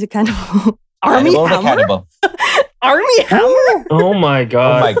 duh. He's a kind of Army Hannibal Hammer. Hannibal. Army Hammer. Oh my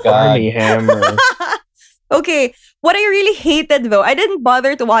god! my God. Army Hammer. Okay, what I really hated though, I didn't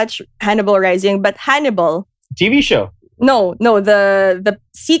bother to watch Hannibal Rising, but Hannibal. TV show. No, the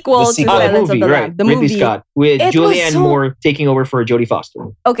sequel, The sequel. to The Silence movie, of the right? Lamb. The Ridley movie. Scott with It was Julianne so- Moore taking over for Jodie Foster.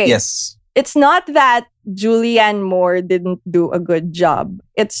 Okay, Yes. it's not that Julianne Moore didn't do a good job.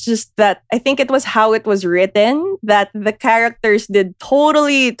 It's just that I think it was how it was written that the characters did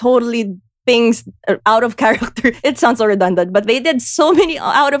totally things out of character. It sounds so redundant, but they did so many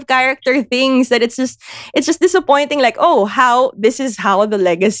out of character things that it's just disappointing. Like, oh, how this is how the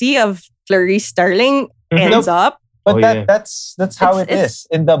legacy of Clarice Starling Mhm. ends up. But Oh, yeah. that's how It's- it is.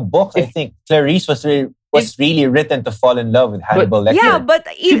 In the book, I think Clarice was really written to fall in love with Hannibal Lecter. Yeah, but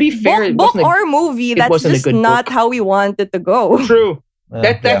be fair, it book wasn't a- or movie, it that's wasn't a just good not book. how we wanted to go. True.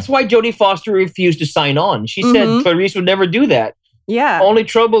 Yeah. That's why Jodie Foster refused to sign on. She said Mhm. Clarice would never do that. Yeah. Only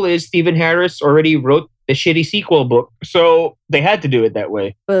trouble is Stephen Harris already wrote the shitty sequel book, so they had to do it that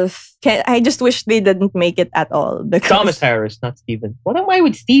way. I just wish they didn't make it at all. Because Thomas Harris, not Stephen. What am I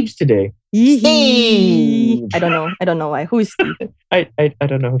with Steve's today? Steve. I don't know why. Who is Steve? I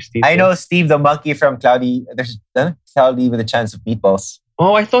don't know who Steve I is. know Steve the monkey from Cloudy. There's Cloudy with a Chance of Meatballs.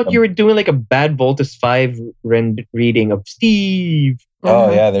 Oh, I thought you were doing like a bad Voltus 5 reading of Steve. Oh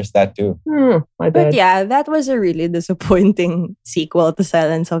Uh-huh. yeah, there's that too. My But bad. yeah, that was a really disappointing sequel to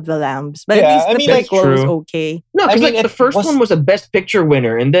Silence of the Lambs. But Yeah, at least I the mean, like, prequel was true. okay. No, because I mean, like the it first was- one was a Best Picture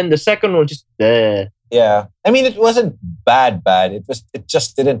winner, and then the second one just. Yeah, I mean, it wasn't bad. It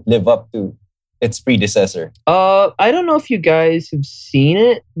just didn't live up to its predecessor. I don't know if you guys have seen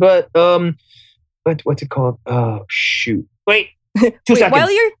it, but what's it called? Oh shoot! Wait, 2 Wait, seconds.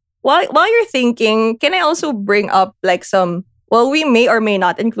 while you're thinking, can I also bring up like some? Well, we may or may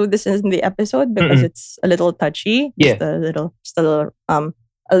not include this in the episode because Mm-mm. it's a little touchy. Yeah. Just a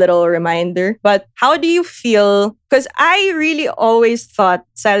little reminder. But how do you feel? Because I really always thought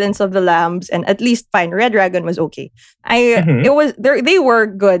Silence of the Lambs and at least fine, Red Dragon was okay. Mhm. It was they were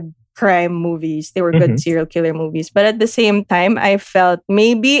good crime movies. They were good Mhm. serial killer movies. But at the same time, I felt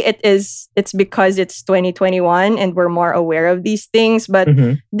maybe it's because it's 2021 and we're more aware of these things. But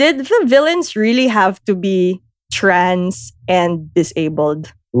Mhm. did the villains really have to be trans and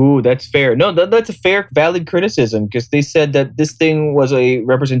disabled? Ooh, that's fair. No, that's a fair, valid criticism because they said that this thing was a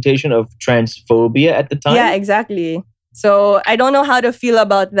representation of transphobia at the time. Yeah, exactly. So I don't know how to feel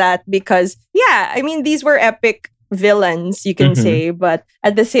about that because, yeah, I mean, these were epic villains, you can Mhm. say, but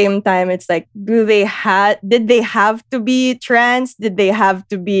at the same time, it's like, did they have to be trans? Did they have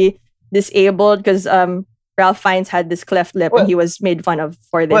to be disabled? Because Ralph Fiennes had this cleft lip Well- and he was made fun of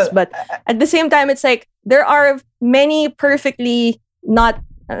for this. Well, But at the same time, it's like there are many perfectly not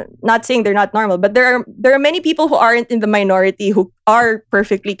saying they're not normal, but there are many people who aren't in the minority who are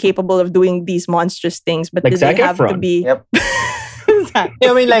perfectly capable of doing these monstrous things. But Like did they Zac have to Efron. be? Yep. Zac.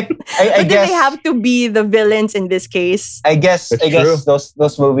 Yeah, I mean, like I But did guess they have to be the villains in this case? I guess That's true.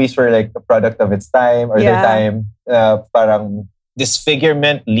 those movies were like a product of its time or their Yeah. time. Parang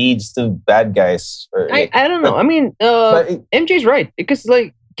disfigurement leads to bad guys. Or like, I don't know. I mean, but it- MJ's right because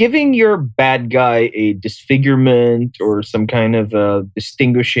like giving your bad guy a disfigurement or some kind of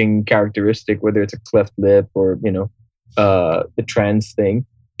distinguishing characteristic, whether it's a cleft lip or the trans thing,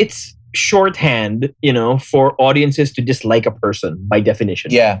 it's shorthand, for audiences to dislike a person by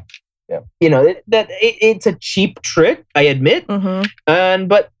definition. Yeah. It's a cheap trick, I admit.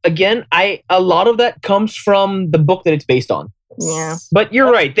 But again, a lot of that comes from the book that it's based on. Yeah. But you're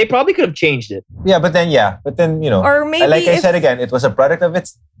right. They probably could have changed it. But then, or maybe like I said again, it was a product of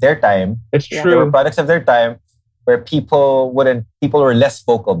their time. It's They true. were products of their time where people were less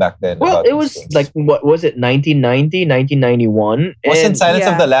vocal back then. Well, about it these was things. like, what was it, 1990, 1991? Wasn't Silence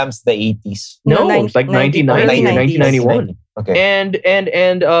Yeah. of the Lambs the 80s? No, No, it's like 90 1990 or 1991. Okay.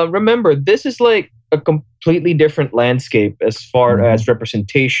 And remember, this is like a completely different landscape as far Mhm. as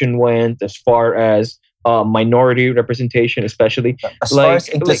representation went, as far as minority representation, especially. As far as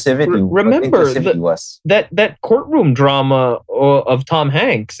inclusivity, remember what inclusivity was. that courtroom drama of Tom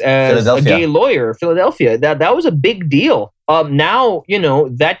Hanks as a Philadelphia. gay lawyer, Philadelphia. That was a big deal. Now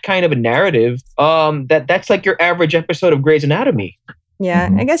that kind of a narrative. That's like your average episode of Grey's Anatomy. Yeah,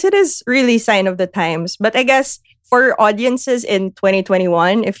 Mhm. I guess it is really sign of the times. But I guess for audiences in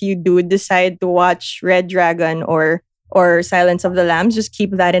 2021, if you do decide to watch Red Dragon or Silence of the Lambs, just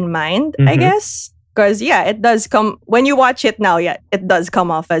keep that in mind, I Mhm. guess. Because it does come when you watch it now. Yeah, it does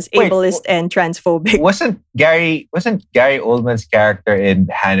come off as Wait, ableist and transphobic. Wasn't Gary Oldman's character in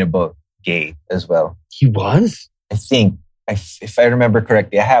Hannibal gay as well? He was. I think, if I remember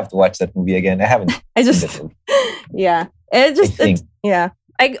correctly, I have to watch that movie again. I haven't. I seen just that movie. yeah, it just think.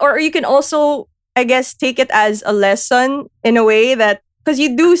 or you can also, I guess, take it as a lesson in a way that because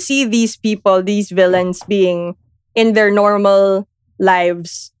you do see these people, these villains being in their normal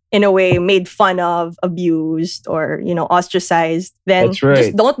lives in a way made fun of, abused, or ostracized. Then That's right.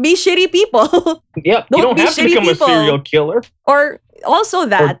 just don't be shitty people. Yep. You Don't don't be have to shitty become people. a serial killer. Or also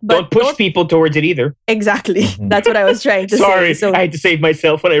that, Or but don't push people towards it either. exactly. Mhm. That's what I was trying to Sorry, say. So I had to save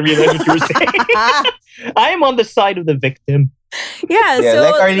myself when I realized what you were saying. I am on the side of the victim. yeah, Yeah, so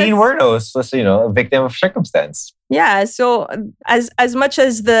like Arlene let's- Wuornos was, a victim of circumstance. Yeah, so as much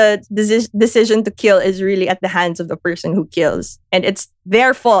as the decision to kill is really at the hands of the person who kills, and it's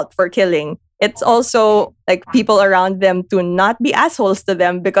their fault for killing, it's also like people around them to not be assholes to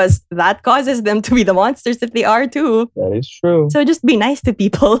them because that causes them to be the monsters that they are too. That is true. So just be nice to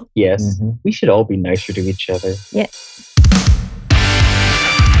people. Yes, Mhm. we should all be nicer to each other.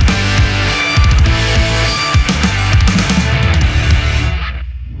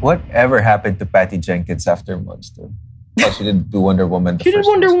 Whatever happened to Patty Jenkins after Monster? Oh, she didn't do Wonder Woman. the She did first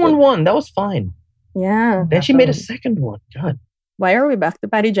Wonder was Woman good. 1. That was fine. Yeah. Then she made a second one. God. Why are we back to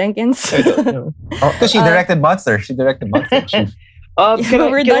Patty Jenkins? I don't know. Because she directed Monster. She directed Monster. She-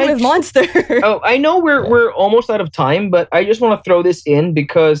 We're done with Monster. Oh, I know we're almost out of time, but I just want to throw this in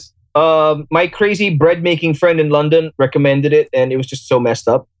because my crazy bread making friend in London recommended it, and it was just so messed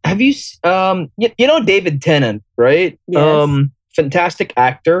up. Have you David Tennant, right? Yes. Fantastic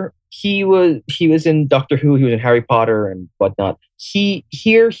actor. He was in Doctor Who. He was in Harry Potter and whatnot. He's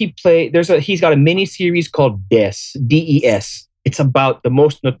got a mini series called Des, DES. It's about the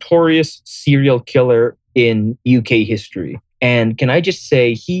most notorious serial killer in UK history. And can I just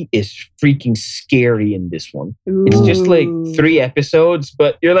say, he is freaking scary in this one. It's just like Ooh. 3 episodes,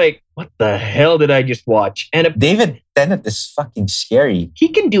 but you're like, what the hell did I just watch? And David Tennant is fucking scary. he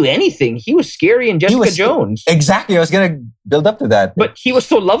can do anything. He was scary in Jessica was- Jones. Exactly. I was going to build up to that. But he was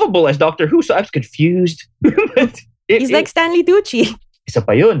so lovable as Doctor Who, so I was confused. He's like Stanley Tucci. Isa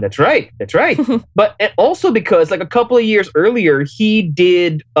pa yun. That's right. But also because like a couple of years earlier, he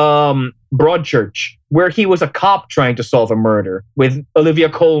did Broadchurch, where he was a cop trying to solve a murder with Olivia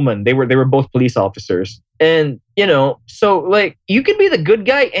Colman. They were both police officers. And, so like you can be the good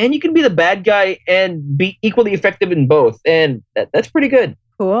guy and you can be the bad guy and be equally effective in both. And that's pretty good.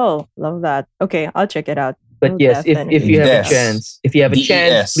 Cool. Love that. Okay, I'll check it out. But Oh, yes, if you have Des. a chance,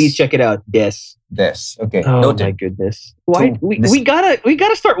 DES. please check it out. Des. This. Okay. Oh Noted. my goodness. Why So, we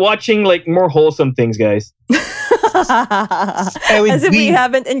gotta start watching like more wholesome things, guys. As if we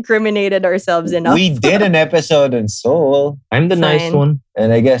haven't incriminated ourselves enough. We did an episode on Soul, I'm the nice Fine. one.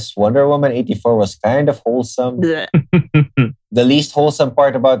 and I guess Wonder Woman 84 was kind of wholesome. Blech. The least wholesome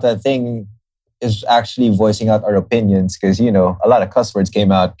part about that thing is actually voicing out our opinions because, a lot of cuss words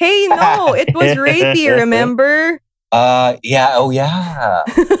came out. Hey, no, it was rapey, remember? Yeah. Oh, yeah.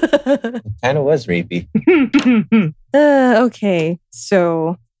 It kind of was rapey. Okay,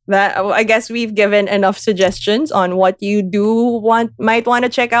 so that I guess we've given enough suggestions on what you might want to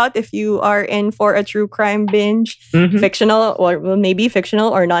check out if you are in for a true crime binge, Mhm. fictional or maybe fictional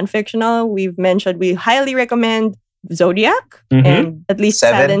or non-fictional. We've mentioned we highly recommend Zodiac Mhm. and at least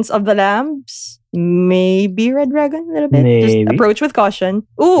Seven. Silence of the Lambs. Maybe Red Dragon a little bit. Maybe. Just approach with caution.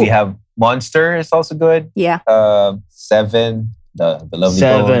 Ooh, We have Monster is also good. yeah. Seven, the lovely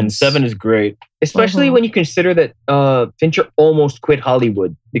Seven. Bones. Seven is great. Especially Mhm. when you consider that Fincher almost quit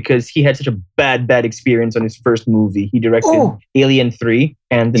Hollywood because he had such a bad experience on his first movie. He directed Ooh. Alien 3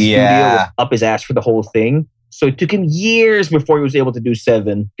 and the studio Yeah. was up his ass for the whole thing. So it took him years before he was able to do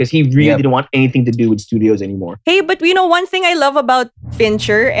Seven because he really Yep. didn't want anything to do with studios anymore. Hey, but you know one thing I love about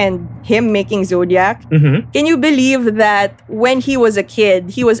Fincher and him making Zodiac. Mm-hmm. Can you believe that when he was a kid,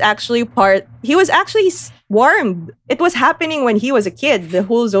 he was actually warmed. It was happening when he was a kid, the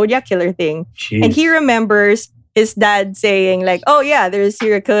whole Zodiac killer thing. And he remembers his dad saying like, oh yeah, there's a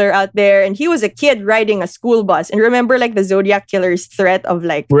serial killer out there. And he was a kid riding a school bus. And remember like the Zodiac killer's threat of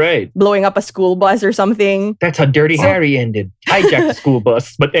like Right. blowing up a school bus or something. That's how Dirty So- Harry ended. Hijacked the school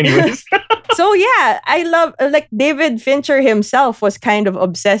bus. But anyways. So yeah, I love like David Fincher himself was kind of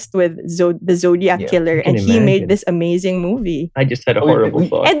obsessed with the Zodiac Yeah, killer, I can and he imagine. made this amazing movie. I just had a Wait, horrible wait.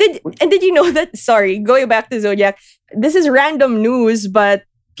 thought. And did you know that? Sorry, going back to Zodiac. This is random news, but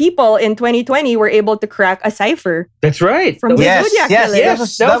people in 2020 were able to crack a cipher. That's right. From the Yes, Zodiac yes, killer.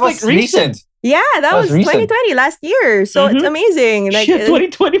 Yes, that was like recent. Yeah, that was recent. 2020 last year. So it's Mhm. amazing. Like, Shit,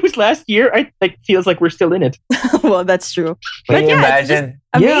 2020 was last year. I like feels like we're still in it. well, that's true. Can But you yeah, it's just imagine?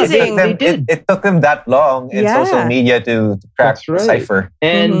 amazing. they did. It took them that long in Yeah. social media to crack That's the right. cipher.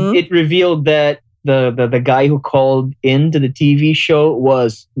 And Mhm. it revealed that the guy who called into the TV show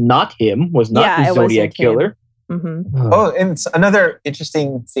was not him, was not Yeah, the it wasn't Zodiac him. killer. Mhm. Oh, and another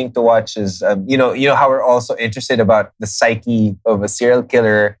interesting thing to watch is, you know how we're also interested about the psyche of a serial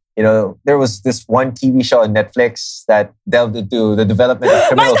killer. You know, there was this one TV show on Netflix that delved into the development of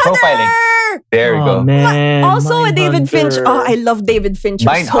criminal profiling. Mindhunter! There we Oh, go. man. Also, a David Fincher. Oh, I Mindhunter. love David Fincher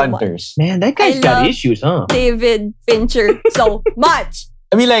so much. Mindhunters. Man, that guy's I got love- issues, huh? David Fincher so much.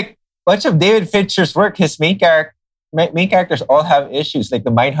 I mean, like, much of David Fincher's work, his main characters all have issues. Like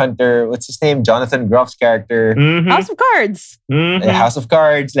the Mindhunter, what's his name? Jonathan Groff's character. Mhm. House of Cards. Mhm. House of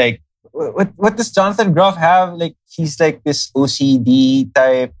Cards. Like, what does Jonathan Groff have? Like, he's like this OCD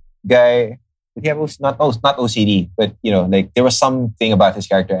type guy. Did he have not OCD, but you know, like there was something about his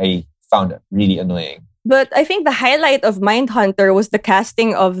character I found really annoying. But I think the highlight of Mindhunter was the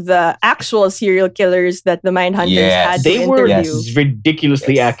casting of the actual serial killers that the Mindhunters Yes. had to They were interview.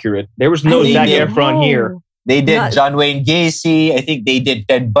 ridiculously Yes. accurate. There was no I Zac did. Efron here. They did Not- John Wayne Gacy. I think they did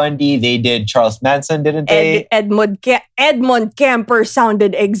Ted Bundy. They did Charles Manson, didn't they? Edmund Kemper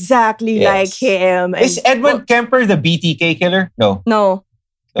sounded exactly Yes. like him. And- Is Edmund Kemper the BTK killer? No. No,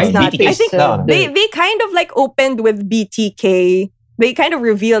 No, It's not. BTK I think no. they kind of like opened with BTK. They kind of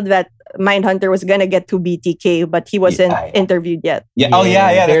revealed that Mindhunter was gonna get to BTK, but he wasn't Yeah. interviewed yet. Yeah. Oh,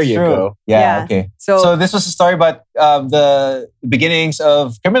 yeah. There That's you true. go. Yeah. Yeah. Okay. So, So this was a story about the beginnings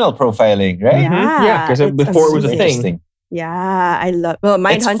of criminal profiling, right? Yeah, Yeah, because it's before it was a amazing. thing. Interesting. yeah, I love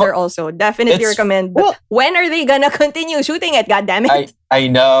Mindhunter fu- also. Definitely it's- recommend. But well- when are they gonna continue shooting it? God damn it! I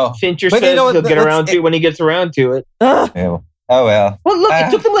know. Fincher But you says know what, he'll get what's- around to it when he gets around to it. Ugh. Yeah. Oh well. Well, look, Uh,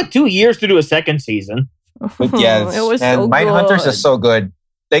 it took them like 2 years to do a second season. But yeah, it was and so Mindhunters good. is so good.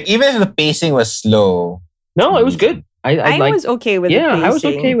 Like even if the pacing was slow, No, it was good. I I like. was okay with Yeah, the I was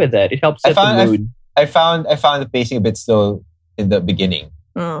pacing. okay with that. It helped I set found- the mood. I found the pacing a bit slow in the beginning,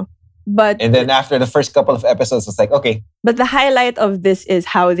 Mm. But and then after the first couple of episodes, it's like okay, But the highlight of this is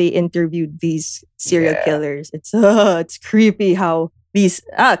how they interviewed these serial Yeah. killers. It's creepy how these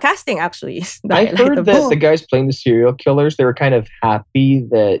casting actually. is the I highlight heard of that this. the guys playing the serial killers, they were kind of happy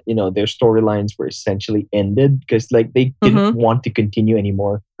that their storylines were essentially ended because like they didn't want to continue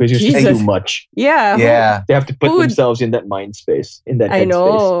anymore because it's just Jesus. too much. Yeah, yeah, They have to put Who would- themselves in that mind space, in that I head space,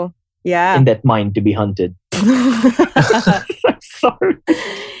 know. Yeah. in that mind to be hunted. I'm sorry.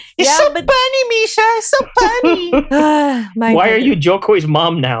 Yeah, but funny, Misha. It's so funny. my Why are God. you Joko's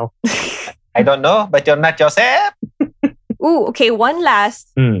mom now? I don't know, but you're not Joseph. Ooh, okay, one last,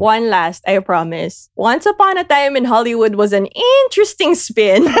 I promise. Once Upon a Time in Hollywood was an interesting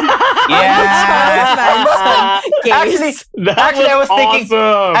spin. Yeah. Case. Actually, I was thinking-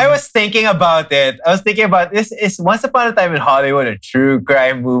 awesome. I was thinking about it. I was thinking about this. Is Once Upon a Time in Hollywood a true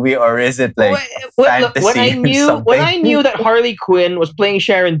crime movie, or is it like Look, fantasy when I or knew something? that Harley Quinn was playing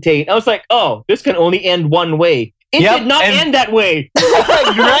Sharon Tate, I was like, oh, this can only end one way. It Yep, did not and- end that way.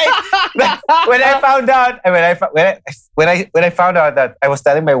 right? When I found out, when I found out that I was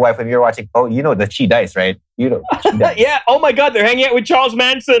telling my wife when we were watching, oh, you know that she dies, right? You know, she dies. Yeah. Oh my God, they're hanging out with Charles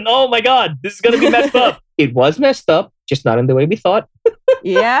Manson. Oh my God, this is gonna be messed up. It was messed up, just not in the way we thought.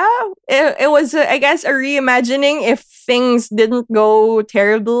 Yeah, it was, I guess, a reimagining if things didn't go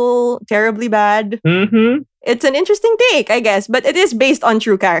terribly bad. Mm-hmm. it's an interesting take, I guess, but it is based on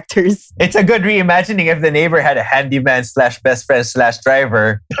true characters. It's a good reimagining if the neighbor had a handyman / best friend /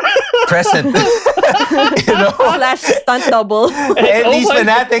 driver present. You know? / stunt double. And these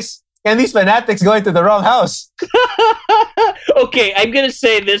fanatics going to the wrong house. Okay, I'm gonna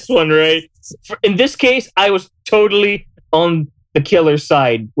say this one, right? In this case, I was totally on the killer's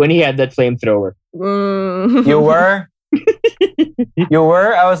side when he had that flamethrower. You were? You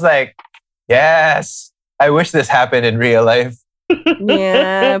were? I was like, yes. I wish this happened in real life.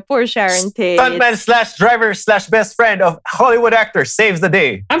 Yeah, poor Sharon Tate. Stuntman / driver / best friend of Hollywood actor saves the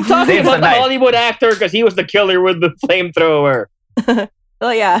day. I'm talking Saves about the the night. Hollywood actor because he was the killer with the flamethrower.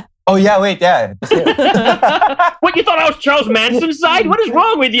 Oh yeah. Oh yeah, wait, yeah. What, you thought I was Charles Manson's side? What is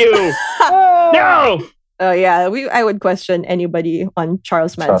wrong with you? No! Oh yeah. I would question anybody on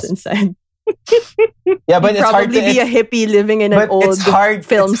Charles Manson's side. Yeah, but He'd it's hard probably to be a hippie living in an but old it's hard,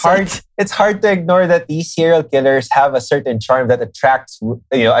 film it's hard, set. it's hard to ignore that these serial killers have a certain charm that attracts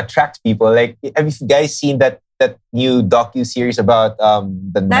people. Like, have you guys seen that new docu-series about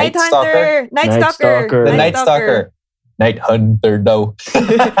the Night Stalker? Night Night Stalker. Stalker. The Night Stalker. Night Hunter, though.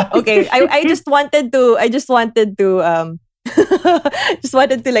 Okay, I just wanted to just wanted to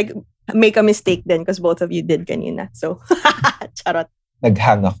like make a mistake then because both of you did kanina. So charot.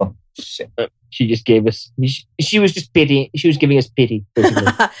 Naghang ako. Shit. She just gave us. She was just pity. She was giving us pity. Basically.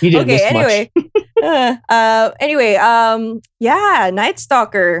 You didn't Okay, miss much. anyway, yeah, Night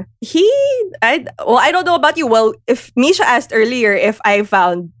Stalker. I don't know about you. Well, if Misha asked earlier if I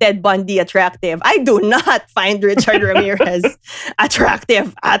found Ted Bundy attractive, I do not find Richard Ramirez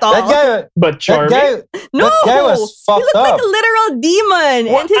attractive at all. But charming. No, that guy was he fucked looked up. like a literal demon,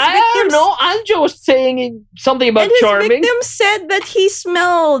 Well, and his I don't victims. know. Anjo was saying something about And his charming. victims said that he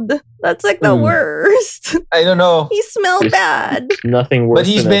smelled. That's like the Hmm. worst. I don't know. He smelled There's- bad. Nothing worse. But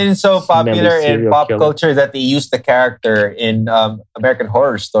he's than a been so popular smelly in serial pop killer. culture that they used the character in American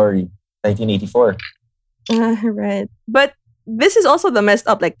Horror Story, 1984. Right. But this is also the messed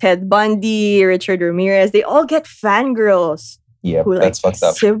up, like Ted Bundy, Richard Ramirez. They all get fangirls Yeah, who like that's fucked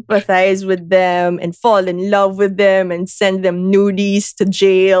up. sympathize with them and fall in love with them and send them nudies to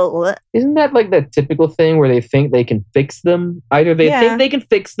jail. Isn't that like the typical thing where they think they can fix them? Either they Yeah. think they can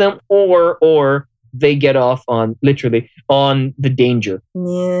fix them, or they get off on literally on the danger.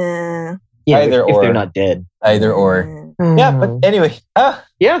 Yeah. You know, Either if or. they're not dead. Either or. Yeah, but anyway.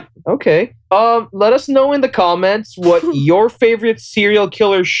 Yeah, okay. Let us know in the comments what your favorite serial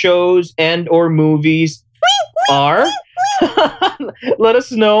killer shows and or movies are. Let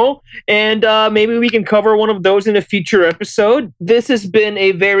us know, and maybe we can cover one of those in a future episode. This has been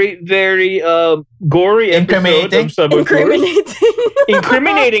a very, very gory episode of Subway Tours. Incriminating.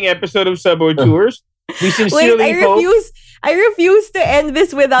 Incriminating episode of Subway Tours. We Wait, sincerely hope. I refuse to end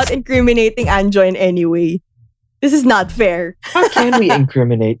this without incriminating Anjo in any way. This is not fair. How can we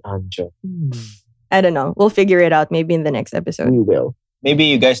incriminate Anjo? I don't know. We'll figure it out maybe in the next episode. We will. Maybe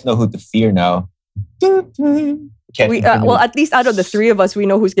you guys know who to fear now. Can't incriminate. Well, at least out of the three of us, we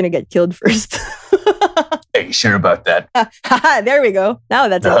know who's gonna get killed first. Are you sure about that? There we go. Now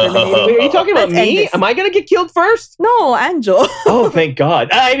that's incriminating. Wait, are you talking about Let's end me? this. Am I gonna get killed first? No, Anjo. Oh, thank God.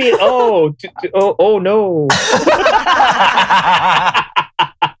 I mean, oh no.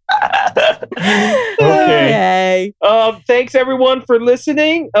 Okay. Thanks everyone for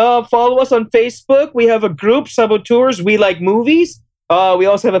listening. Follow us on Facebook. We have a group, Sabotours. We like movies. We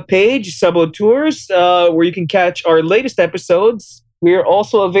also have a page, Sabotours, where you can catch our latest episodes. We are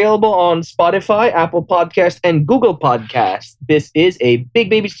also available on Spotify, Apple Podcast, and Google Podcast. This is a Big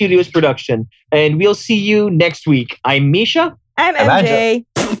Baby Studios production, and we'll see you next week. I'm Misha. I'm I'm MJ.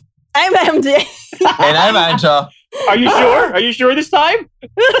 I'm MJ. And I'm Anjo. Are you sure? Are you sure this time?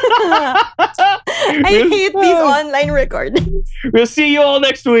 I hate these online recordings. We'll see you all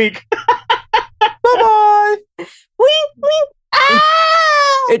next week. Bye-bye. Wink, wink.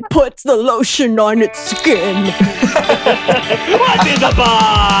 Ah! It puts the lotion on its skin. What's in the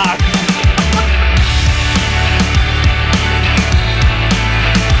box?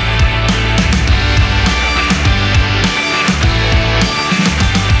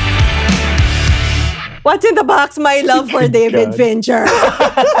 What's in the box? My love for David God. Fincher.